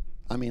mean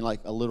like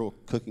a little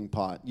cooking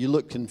pot. You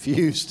look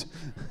confused.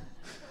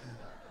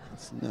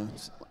 No,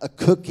 it's a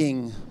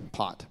cooking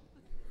pot.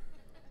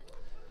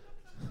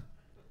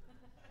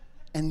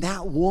 And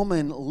that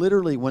woman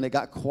literally, when it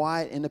got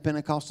quiet in the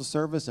Pentecostal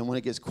service, and when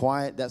it gets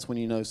quiet, that's when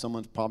you know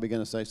someone's probably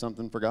going to say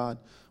something for God.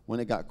 When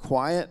it got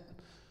quiet,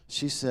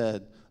 she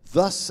said,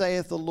 "Thus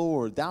saith the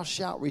Lord, thou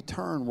shalt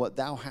return what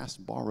thou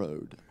hast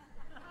borrowed."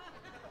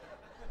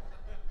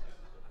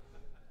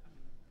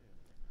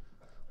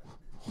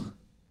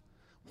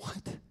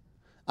 What?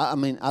 I'd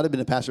have been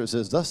a pastor that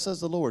says, "Thus says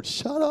the Lord."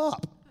 Shut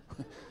up.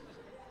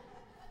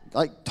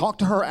 Like, talk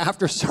to her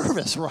after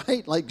service,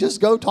 right? Like,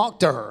 just go talk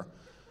to her.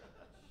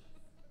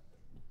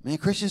 Man,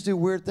 Christians do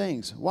weird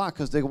things. Why?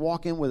 Because they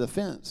walk in with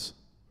offense.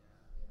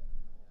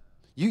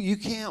 You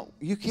can't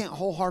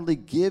wholeheartedly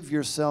give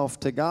yourself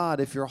to God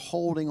if you're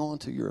holding on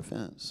to your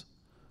offense.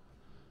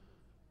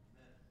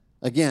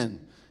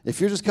 Again, if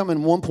you're just coming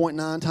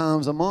 1.9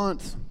 times a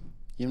month,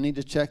 You need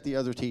to check the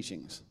other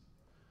teachings.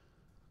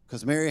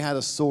 Because Mary had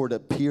a sword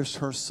that pierced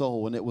her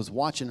soul, and it was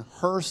watching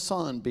her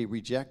son be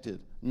rejected,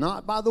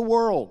 not by the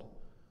world,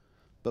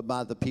 but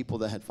by the people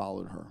that had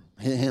followed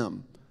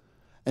him.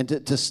 And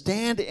to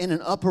stand in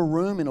an upper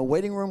room, in a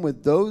waiting room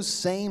with those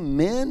same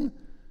men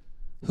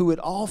who had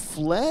all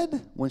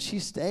fled when she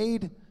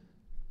stayed,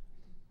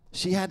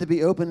 she had to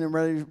be open and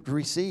ready to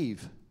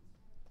receive.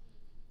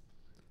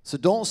 So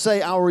don't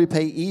say, I will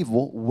repay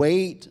evil.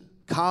 Wait,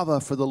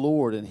 kava, for the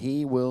Lord, and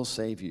he will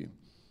save you.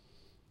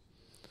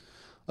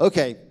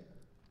 Okay,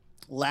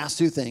 last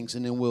two things,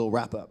 and then we'll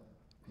wrap up.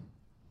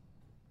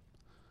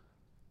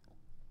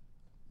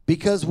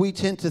 Because we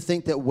tend to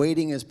think that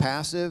waiting is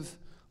passive,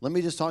 let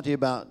me just talk to you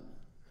about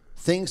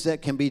things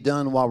that can be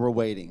done while we're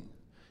waiting.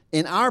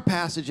 In our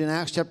passage in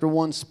Acts chapter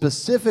 1,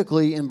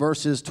 specifically in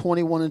verses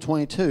 21 and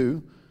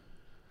 22,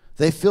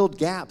 they filled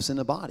gaps in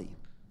the body.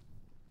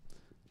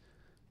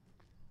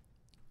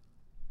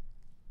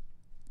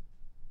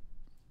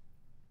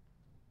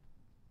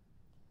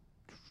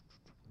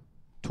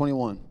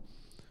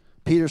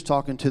 Peter's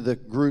talking to the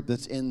group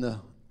that's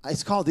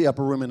it's called the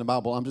upper room in the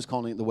Bible. I'm just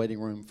calling it the waiting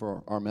room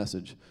for our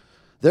message.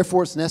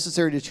 Therefore, it's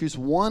necessary to choose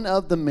one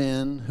of the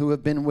men who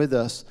have been with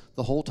us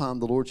the whole time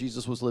the Lord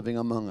Jesus was living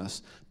among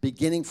us,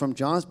 beginning from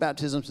John's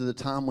baptism to the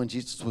time when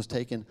Jesus was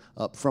taken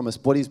up from us.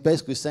 What he's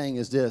basically saying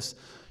is this.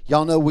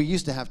 Y'all know we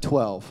used to have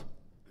 12.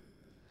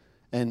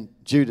 And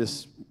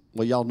Judas,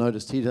 well, y'all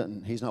noticed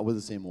he's not with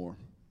us anymore.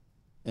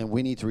 And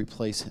we need to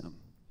replace him.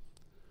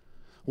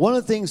 One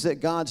of the things that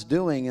God's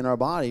doing in our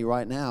body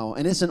right now,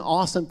 and it's an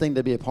awesome thing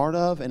to be a part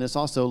of, and it's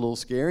also a little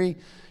scary,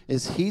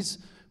 is he's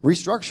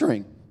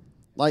restructuring.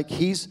 Like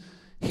he's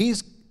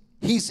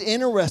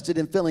interested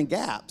in filling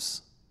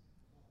gaps,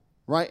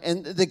 right?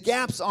 And the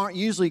gaps aren't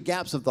usually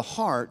gaps of the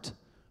heart,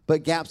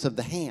 but gaps of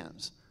the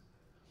hands.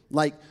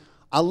 Like,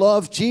 I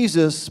love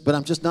Jesus, but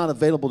I'm just not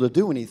available to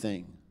do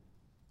anything.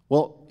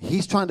 Well,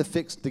 he's trying to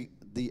fix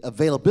the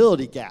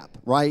availability gap,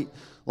 right?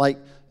 Like,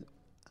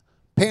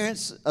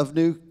 parents of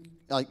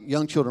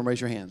young children,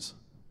 raise your hands.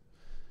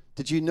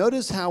 Did you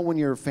notice how when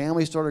your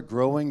family started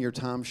growing, your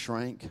time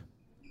shrank?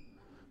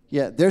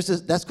 Yeah,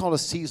 that's called a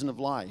season of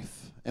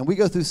life. And we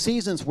go through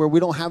seasons where we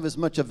don't have as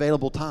much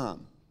available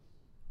time.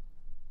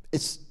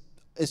 It's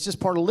just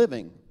part of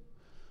living.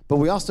 But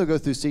we also go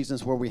through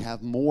seasons where we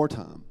have more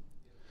time.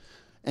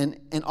 And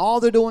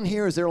all they're doing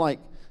here is they're like,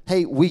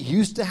 hey, we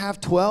used to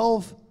have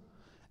 12.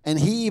 And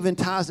he even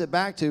ties it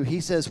back to, he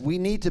says, we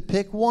need to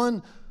pick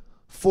one,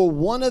 for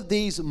one of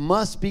these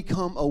must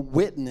become a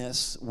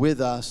witness with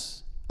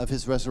us of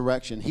his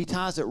resurrection. He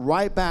ties it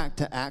right back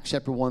to Acts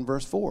chapter 1,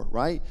 verse 4,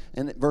 right?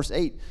 And verse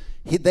 8,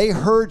 they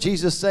heard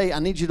Jesus say, I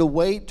need you to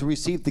wait to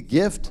receive the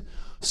gift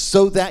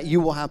so that you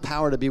will have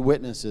power to be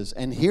witnesses.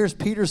 And here's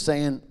Peter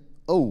saying,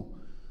 oh,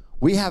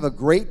 we have a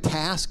great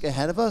task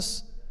ahead of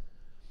us,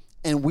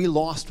 and we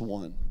lost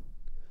one.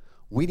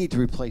 We need to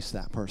replace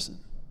that person.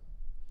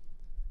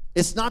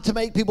 It's not to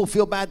make people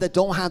feel bad that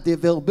don't have the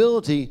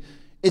availability.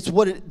 It's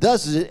what it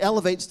does is it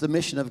elevates the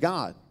mission of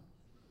God.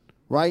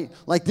 Right?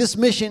 Like, this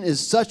mission is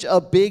such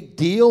a big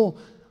deal,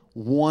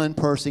 one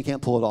person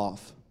can't pull it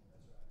off.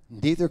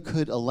 Neither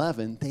could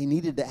 11. They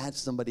needed to add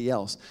somebody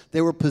else. They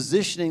were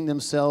positioning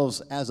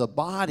themselves as a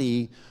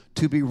body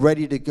to be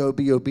ready to go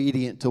be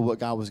obedient to what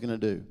God was going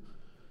to do.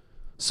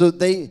 So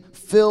they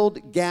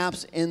filled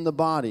gaps in the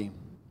body.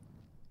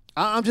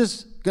 I'm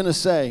just going to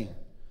say,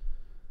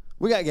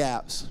 we got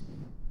gaps.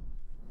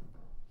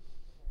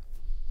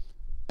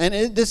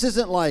 And this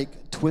isn't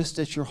like twist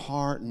at your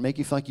heart and make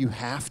you feel like you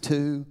have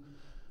to.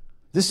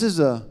 This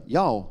is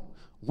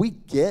we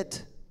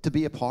get to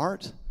be a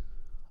part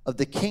of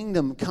the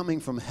kingdom coming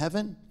from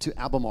heaven to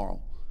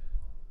Albemarle.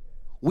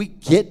 We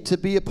get to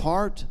be a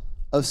part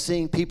of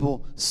seeing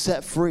people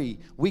set free.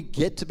 We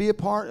get to be a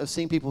part of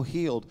seeing people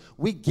healed.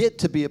 We get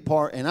to be a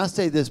part, and I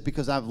say this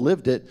because I've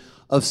lived it,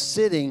 of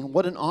sitting,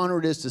 what an honor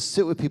it is to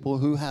sit with people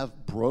who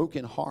have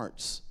broken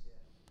hearts.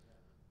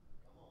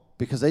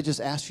 Because they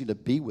just ask you to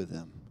be with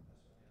them.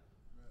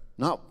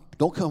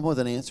 Don't come with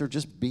an answer,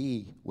 just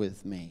be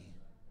with me.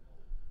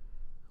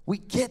 We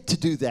get to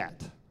do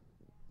that.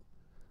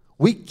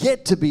 We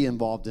get to be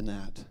involved in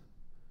that.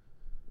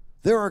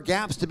 There are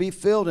gaps to be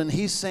filled, and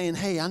he's saying,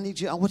 hey, I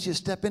want you to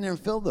step in there and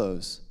fill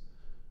those.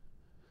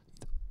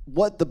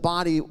 What the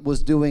body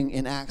was doing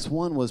in Acts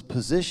 1 was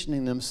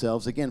positioning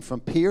themselves, again, from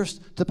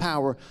pierced to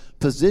power,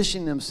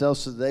 positioning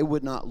themselves so that they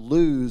would not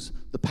lose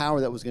the power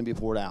that was going to be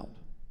poured out.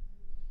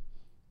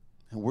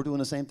 And we're doing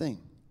the same thing.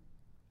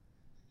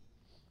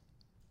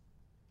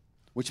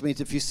 Which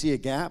means if you see a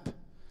gap,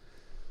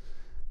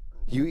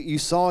 you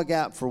saw a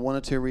gap for one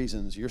of two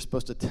reasons. You're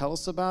supposed to tell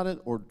us about it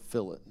or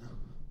fill it.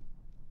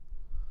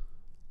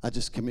 I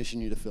just commission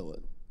you to fill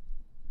it,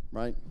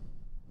 right?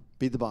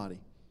 Be the body.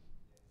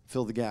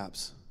 Fill the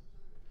gaps.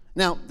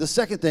 Now, the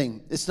second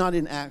thing, it's not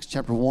in Acts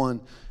chapter 1,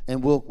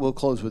 and we'll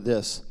close with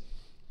this.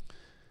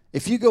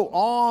 If you go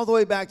all the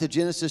way back to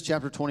Genesis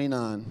chapter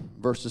 29,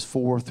 verses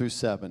 4 through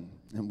 7,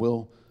 and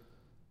we'll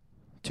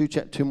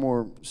two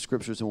more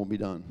scriptures and we'll be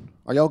done.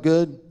 Are y'all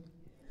good?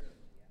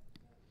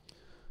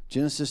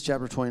 Genesis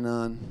chapter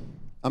 29.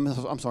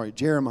 I'm sorry,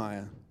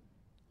 Jeremiah.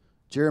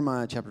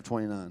 Jeremiah chapter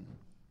 29.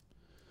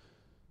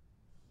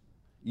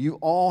 You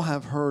all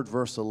have heard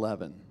verse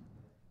 11.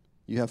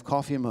 You have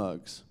coffee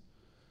mugs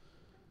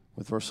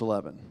with verse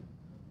 11,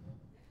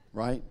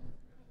 right?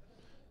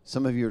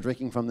 Some of you are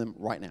drinking from them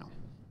right now.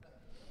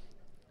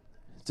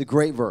 It's a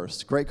great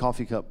verse, great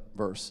coffee cup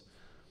verse.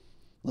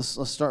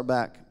 Let's start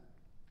back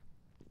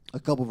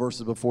a couple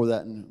verses before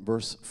that in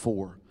verse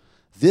 4.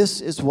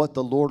 This is what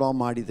the Lord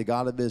Almighty, the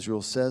God of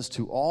Israel, says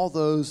to all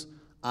those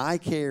I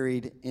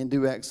carried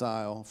into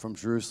exile from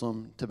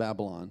Jerusalem to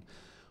Babylon.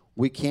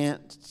 We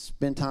can't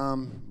spend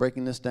time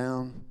breaking this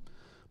down,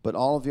 but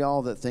all of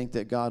y'all that think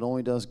that God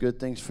only does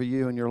good things for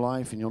you in your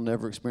life and you'll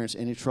never experience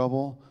any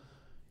trouble,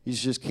 you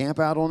should just camp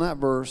out on that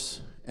verse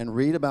and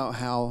read about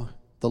how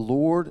the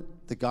Lord,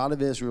 the God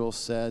of Israel,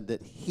 said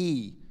that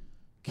he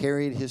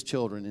carried his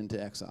children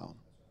into exile.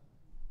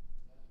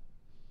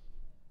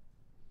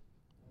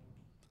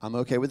 I'm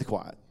okay with the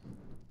quiet.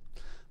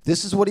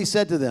 This is what he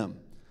said to them.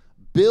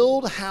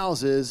 Build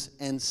houses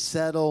and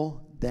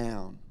settle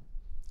down.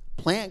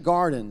 Plant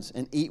gardens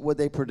and eat what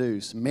they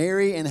produce.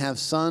 Marry and have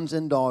sons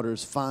and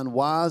daughters. Find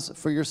wives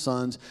for your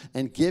sons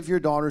and give your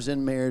daughters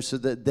in marriage so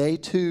that they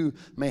too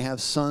may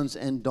have sons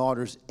and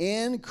daughters.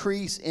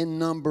 Increase in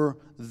number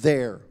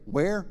there.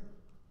 Where?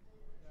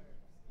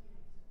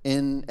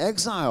 In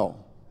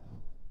exile.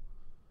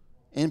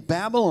 In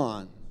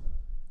Babylon.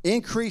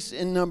 Increase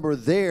in number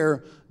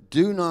there.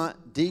 Do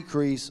not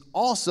decrease.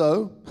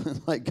 Also,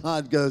 like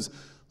God goes,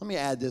 let me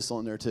add this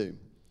on there too.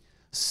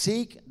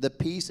 Seek the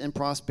peace and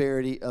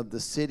prosperity of the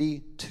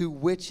city to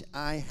which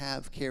I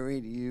have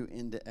carried you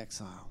into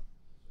exile.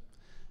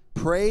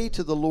 Pray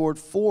to the Lord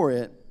for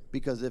it,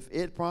 because if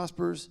it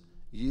prospers,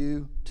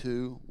 you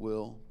too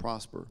will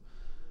prosper.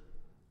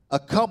 A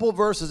couple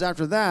verses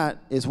after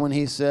that is when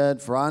he said,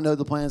 for I know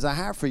the plans I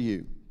have for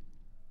you.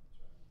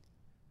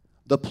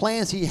 The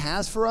plans he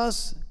has for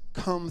us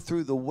come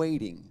through the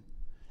waiting.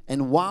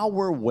 And while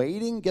we're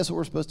waiting, guess what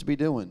we're supposed to be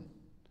doing?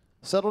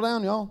 Settle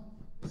down, y'all.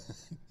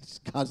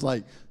 God's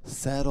like,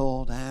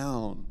 settle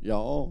down,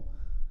 y'all.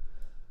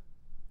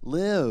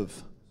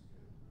 Live.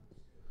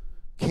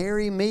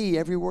 Carry me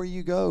everywhere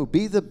you go.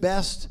 Be the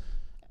best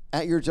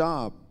at your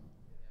job.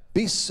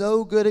 Be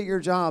so good at your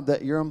job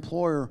that your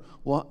employer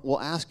will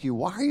ask you,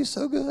 why are you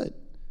so good?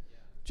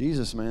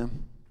 Jesus,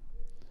 man.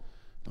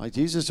 Like,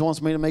 Jesus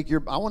wants me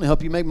to I want to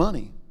help you make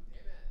money.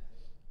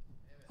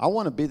 I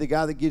want to be the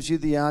guy that gives you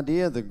the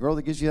idea, the girl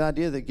that gives you the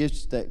idea that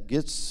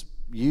gets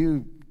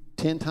you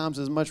 10 times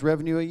as much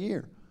revenue a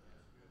year.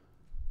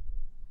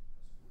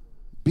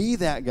 Be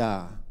that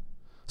guy.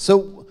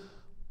 So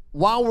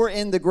while we're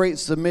in the great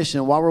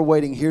submission, while we're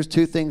waiting, here's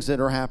two things that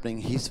are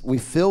happening. We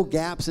fill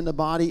gaps in the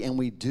body and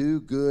we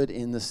do good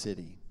in the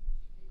city.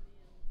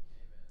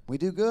 We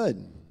do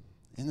good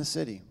in the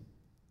city.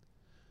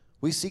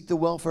 We seek the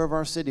welfare of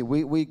our city.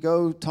 We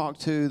go talk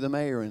to the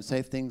mayor and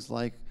say things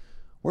like,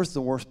 where's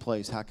the worst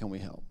place? How can we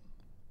help?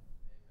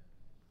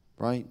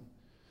 Right?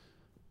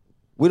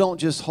 We don't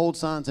just hold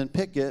signs and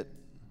picket.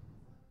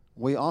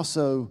 We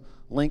also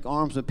link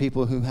arms with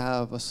people who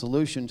have a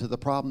solution to the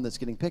problem that's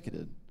getting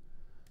picketed.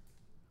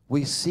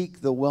 We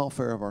seek the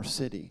welfare of our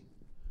city.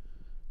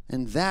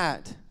 And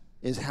that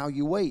is how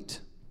you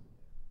wait.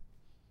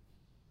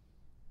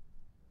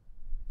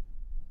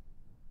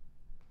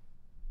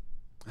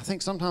 I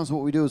think sometimes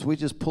what we do is we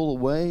just pull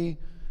away.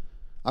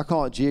 I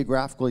call it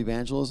geographical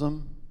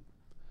evangelism,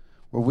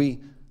 where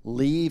we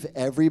leave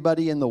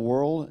everybody in the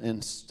world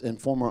and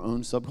form our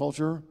own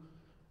subculture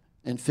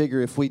and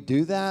figure if we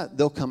do that,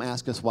 they'll come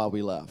ask us why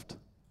we left.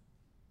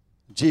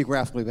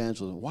 Geographical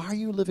evangelism. Why are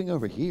you living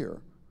over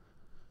here?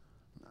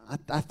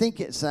 I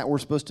think it's that we're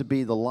supposed to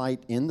be the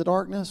light in the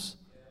darkness.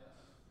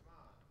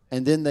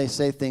 And then they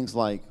say things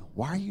like,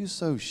 why are you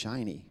so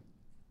shiny?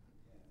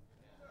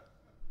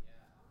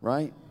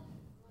 Right?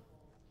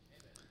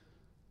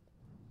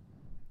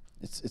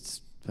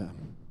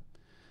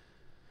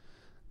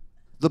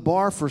 The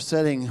bar for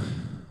setting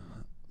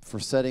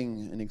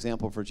an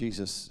example for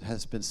Jesus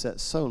has been set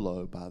so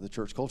low by the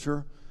church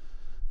culture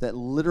that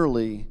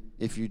literally,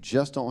 if you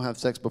just don't have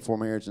sex before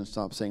marriage and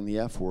stop saying the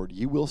F word,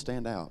 you will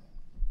stand out.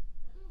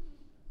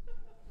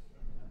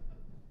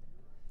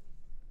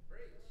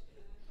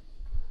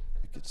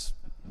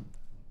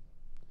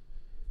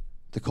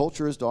 The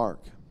culture is dark,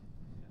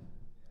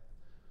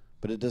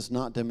 but it does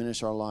not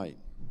diminish our light.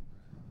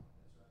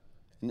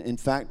 In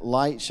fact,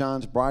 light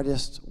shines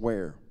brightest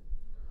where?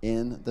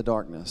 In the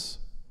darkness,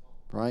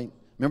 right?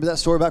 Remember that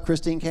story about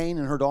Christine Kane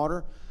and her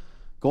daughter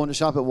going to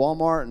shop at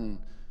Walmart, and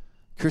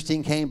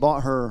Christine Kane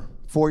bought her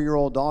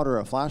 4-year-old daughter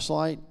a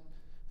flashlight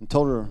and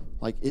told her,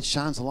 like, it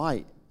shines a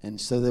light.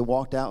 And so they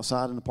walked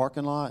outside in the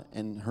parking lot,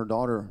 and her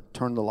daughter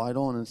turned the light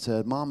on and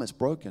said, Mom, it's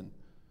broken.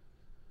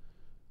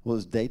 Well, it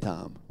was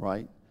daytime,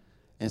 right?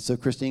 And so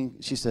Christine,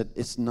 she said,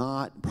 it's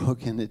not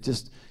broken. It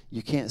just,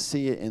 you can't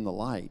see it in the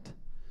light.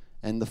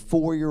 And the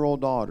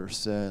 4-year-old daughter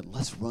said,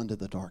 let's run to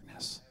the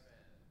darkness.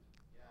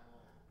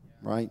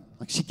 Right?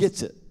 Like, she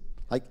gets it.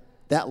 Like,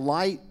 That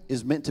light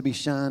is meant to be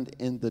shined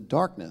in the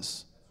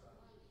darkness.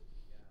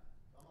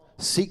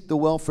 Seek the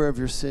welfare of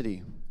your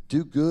city.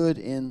 Do good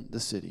in the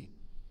city.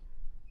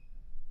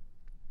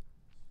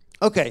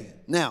 Okay,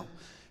 now,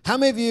 how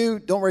many of you,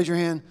 don't raise your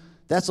hand,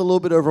 that's a little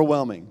bit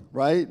overwhelming,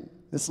 right?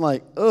 It's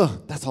like,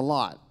 ugh, that's a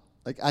lot.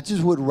 Like, I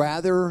just would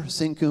rather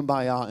sing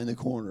Kumbaya in the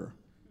corner.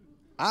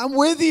 I'm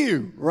with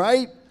you,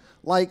 right?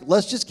 Like,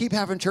 let's just keep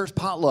having church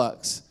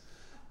potlucks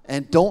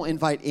and don't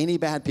invite any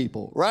bad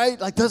people, right?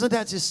 Like, doesn't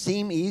that just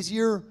seem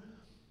easier?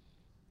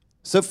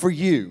 So for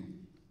you,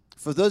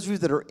 for those of you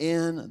that are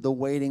in the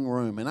waiting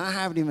room, and I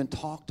haven't even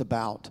talked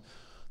about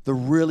the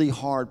really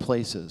hard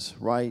places,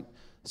 right?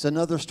 It's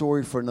another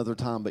story for another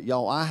time, but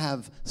y'all,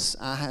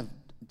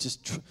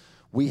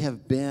 we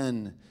have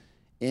been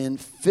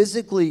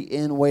physically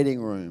in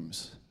waiting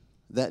rooms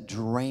that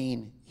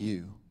drain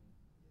you,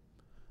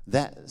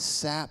 that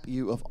sap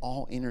you of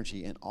all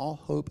energy and all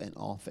hope and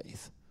all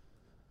faith.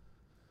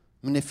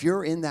 I mean, if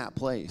you're in that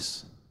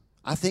place,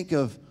 I think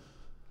of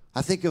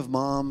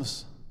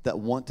moms that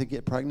want to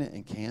get pregnant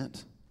and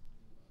can't,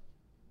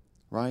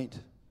 right?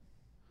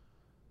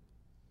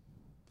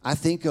 I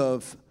think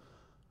of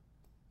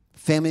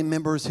family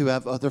members who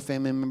have other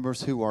family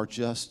members who are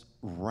just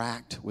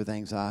racked with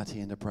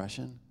anxiety and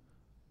depression.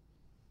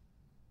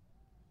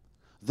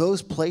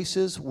 Those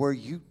places where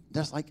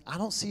that's like, I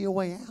don't see a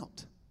way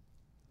out.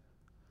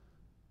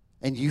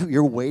 And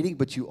you're waiting,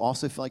 but you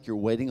also feel like you're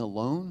waiting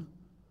alone.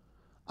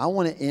 I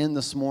want to end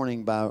this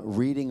morning by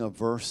reading a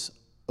verse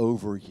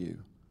over you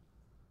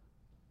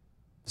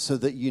so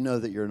that you know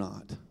that you're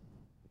not.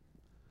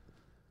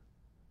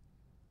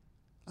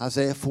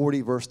 Isaiah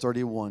 40, verse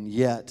 31,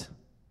 yet,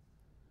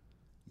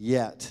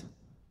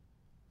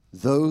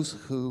 those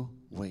who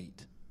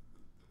wait,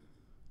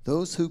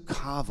 those who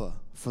kava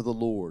for the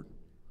Lord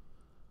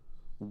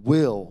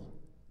will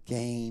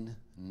gain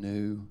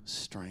new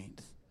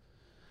strength.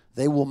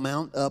 They will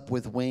mount up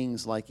with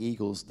wings like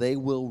eagles. They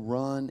will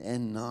run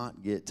and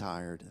not get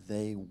tired.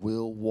 They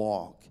will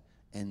walk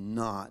and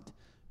not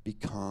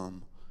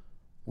become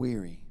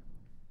weary.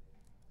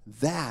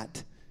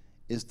 That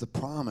is the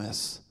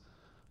promise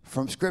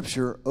from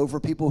Scripture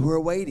over people who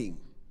are waiting.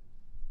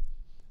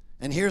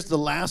 And here's the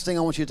last thing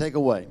I want you to take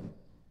away.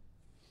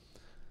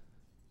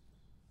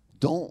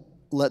 Don't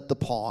let the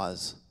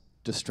pause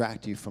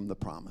distract you from the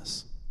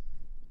promise.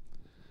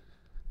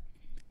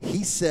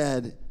 He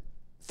said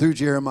through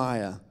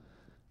Jeremiah,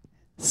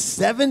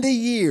 70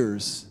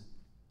 years,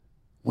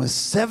 when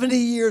 70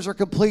 years are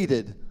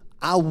completed,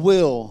 I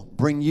will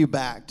bring you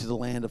back to the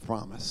land of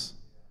promise.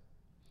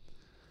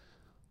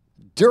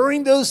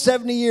 During those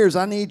 70 years,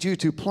 I need you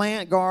to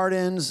plant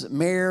gardens,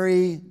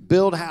 marry,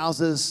 build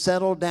houses,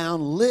 settle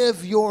down,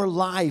 live your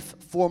life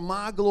for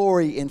my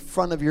glory in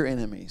front of your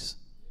enemies.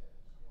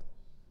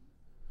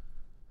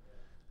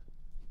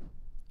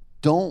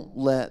 Don't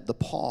let the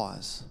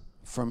pause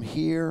from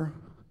here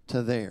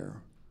to there.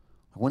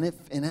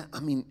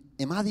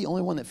 Am I the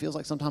only one that feels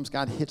like sometimes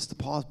God hits the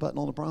pause button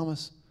on the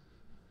promise?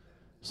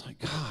 It's like,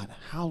 God,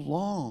 how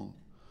long?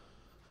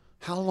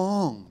 How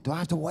long do I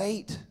have to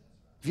wait?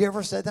 Have you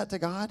ever said that to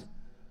God?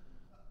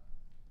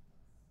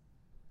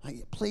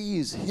 Like,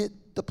 please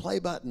hit the play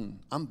button.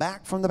 I'm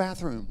back from the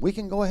bathroom. We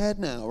can go ahead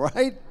now,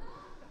 right?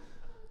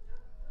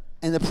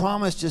 And the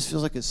promise just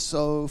feels like it's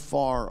so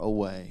far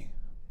away.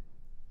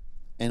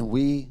 And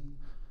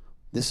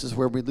this is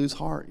where we lose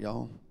heart,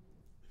 y'all.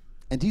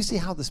 And do you see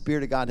how the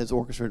Spirit of God has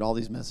orchestrated all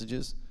these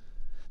messages?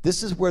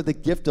 This is where the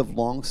gift of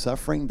long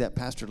suffering that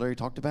Pastor Larry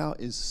talked about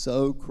is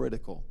so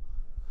critical.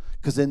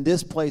 Because in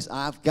this place,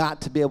 I've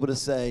got to be able to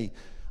say,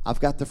 I've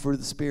got the fruit of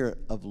the Spirit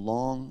of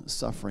long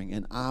suffering,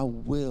 and I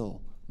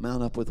will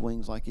mount up with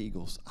wings like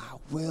eagles. I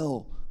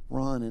will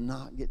run and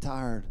not get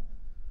tired.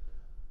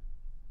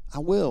 I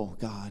will,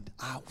 God.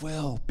 I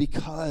will,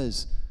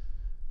 because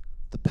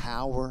the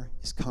power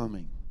is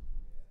coming.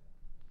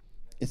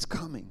 It's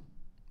coming.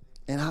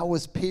 And I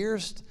was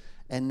pierced,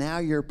 and now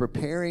you're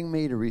preparing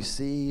me to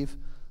receive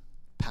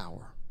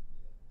power.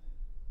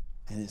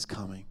 And it's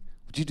coming.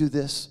 Would you do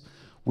this?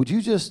 Would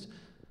you just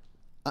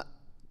I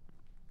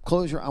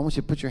want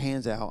you to put your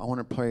hands out. I want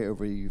to pray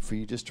over you for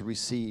you just to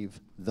receive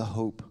the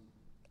hope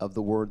of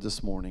the word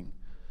this morning.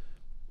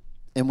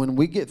 And when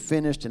we get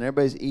finished and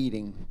everybody's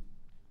eating,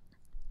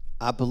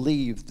 I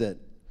believe that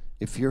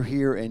if you're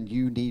here and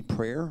you need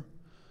prayer,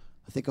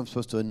 I think I'm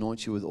supposed to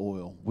anoint you with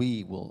oil.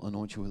 We will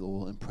anoint you with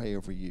oil and pray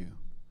over you.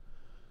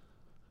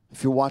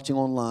 If you're watching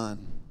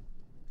online,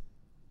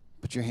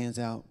 put your hands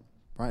out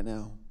right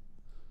now.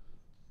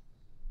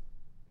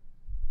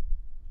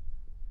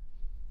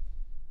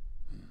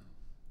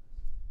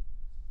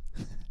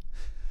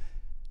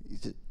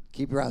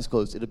 Keep your eyes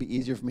closed. It'll be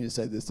easier for me to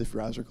say this if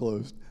your eyes are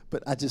closed.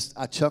 But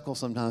I chuckle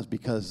sometimes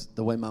because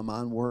the way my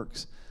mind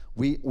works.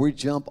 We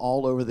jump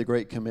all over the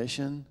Great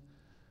Commission.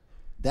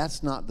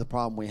 That's not the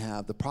problem we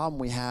have. The problem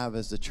we have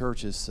as the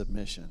church is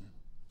submission.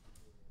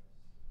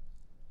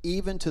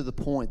 Even to the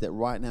point that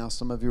right now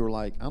some of you are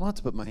like, I don't have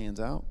to put my hands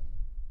out.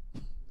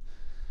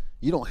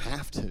 You don't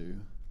have to.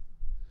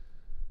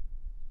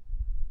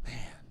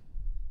 Man.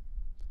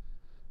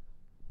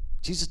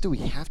 Jesus, do we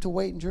have to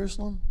wait in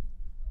Jerusalem?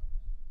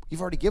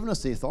 You've already given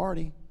us the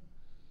authority.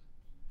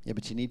 Yeah,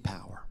 but you need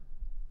power.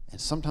 And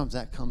sometimes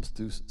that comes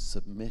through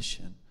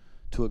submission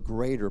to a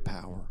greater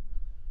power.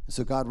 And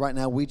so, God, right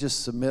now, we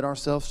just submit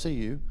ourselves to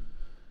you.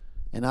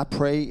 And I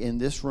pray in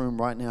this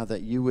room right now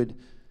that you would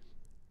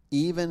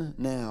even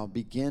now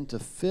begin to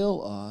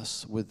fill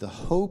us with the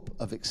hope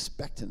of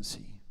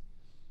expectancy.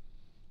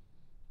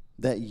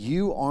 That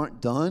you aren't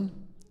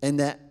done, and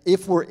that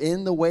if we're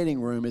in the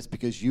waiting room, it's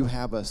because you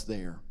have us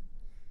there.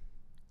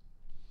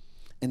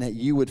 And that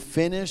you would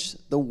finish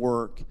the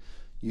work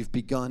you've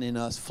begun in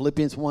us.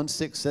 Philippians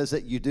 1:6 says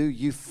that you do.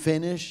 You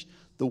finish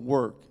the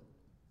work.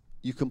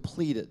 You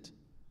complete it.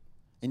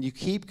 And you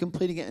keep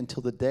completing it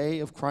until the day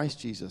of Christ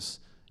Jesus.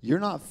 You're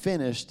not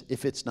finished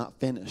if it's not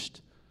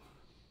finished.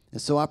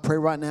 And so I pray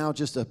right now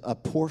just a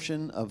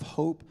portion of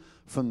hope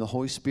from the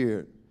Holy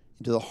Spirit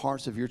into the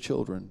hearts of your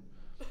children.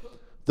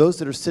 Those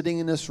that are sitting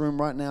in this room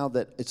right now,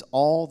 that it's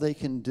all they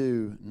can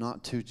do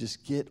not to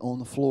just get on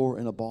the floor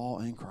in a ball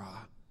and cry.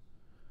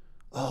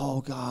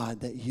 Oh,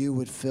 God, that you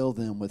would fill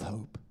them with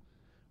hope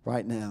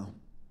right now.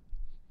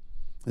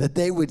 That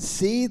they would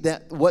see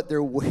that what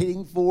they're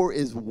waiting for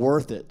is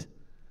worth it.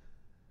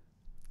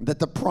 That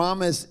the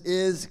promise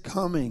is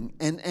coming.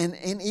 And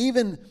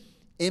even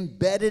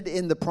embedded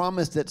in the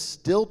promise that's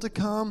still to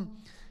come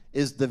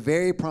is the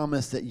very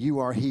promise that you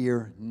are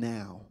here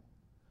now.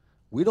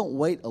 We don't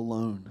wait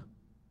alone.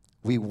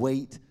 We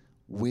wait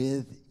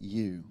with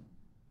you.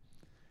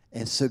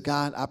 And so,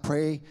 God, I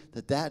pray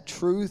that that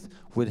truth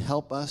would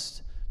help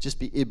us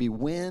it'd be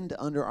wind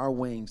under our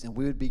wings, and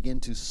we would begin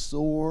to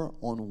soar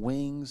on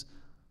wings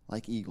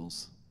like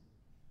eagles.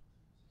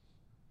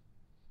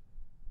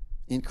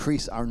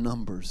 Increase our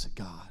numbers,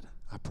 God,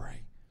 I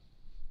pray,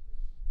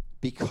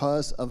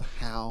 because of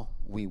how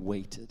we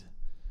waited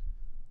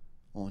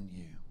on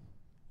you.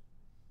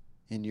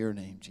 In your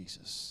name,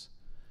 Jesus,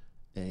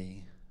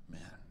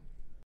 amen.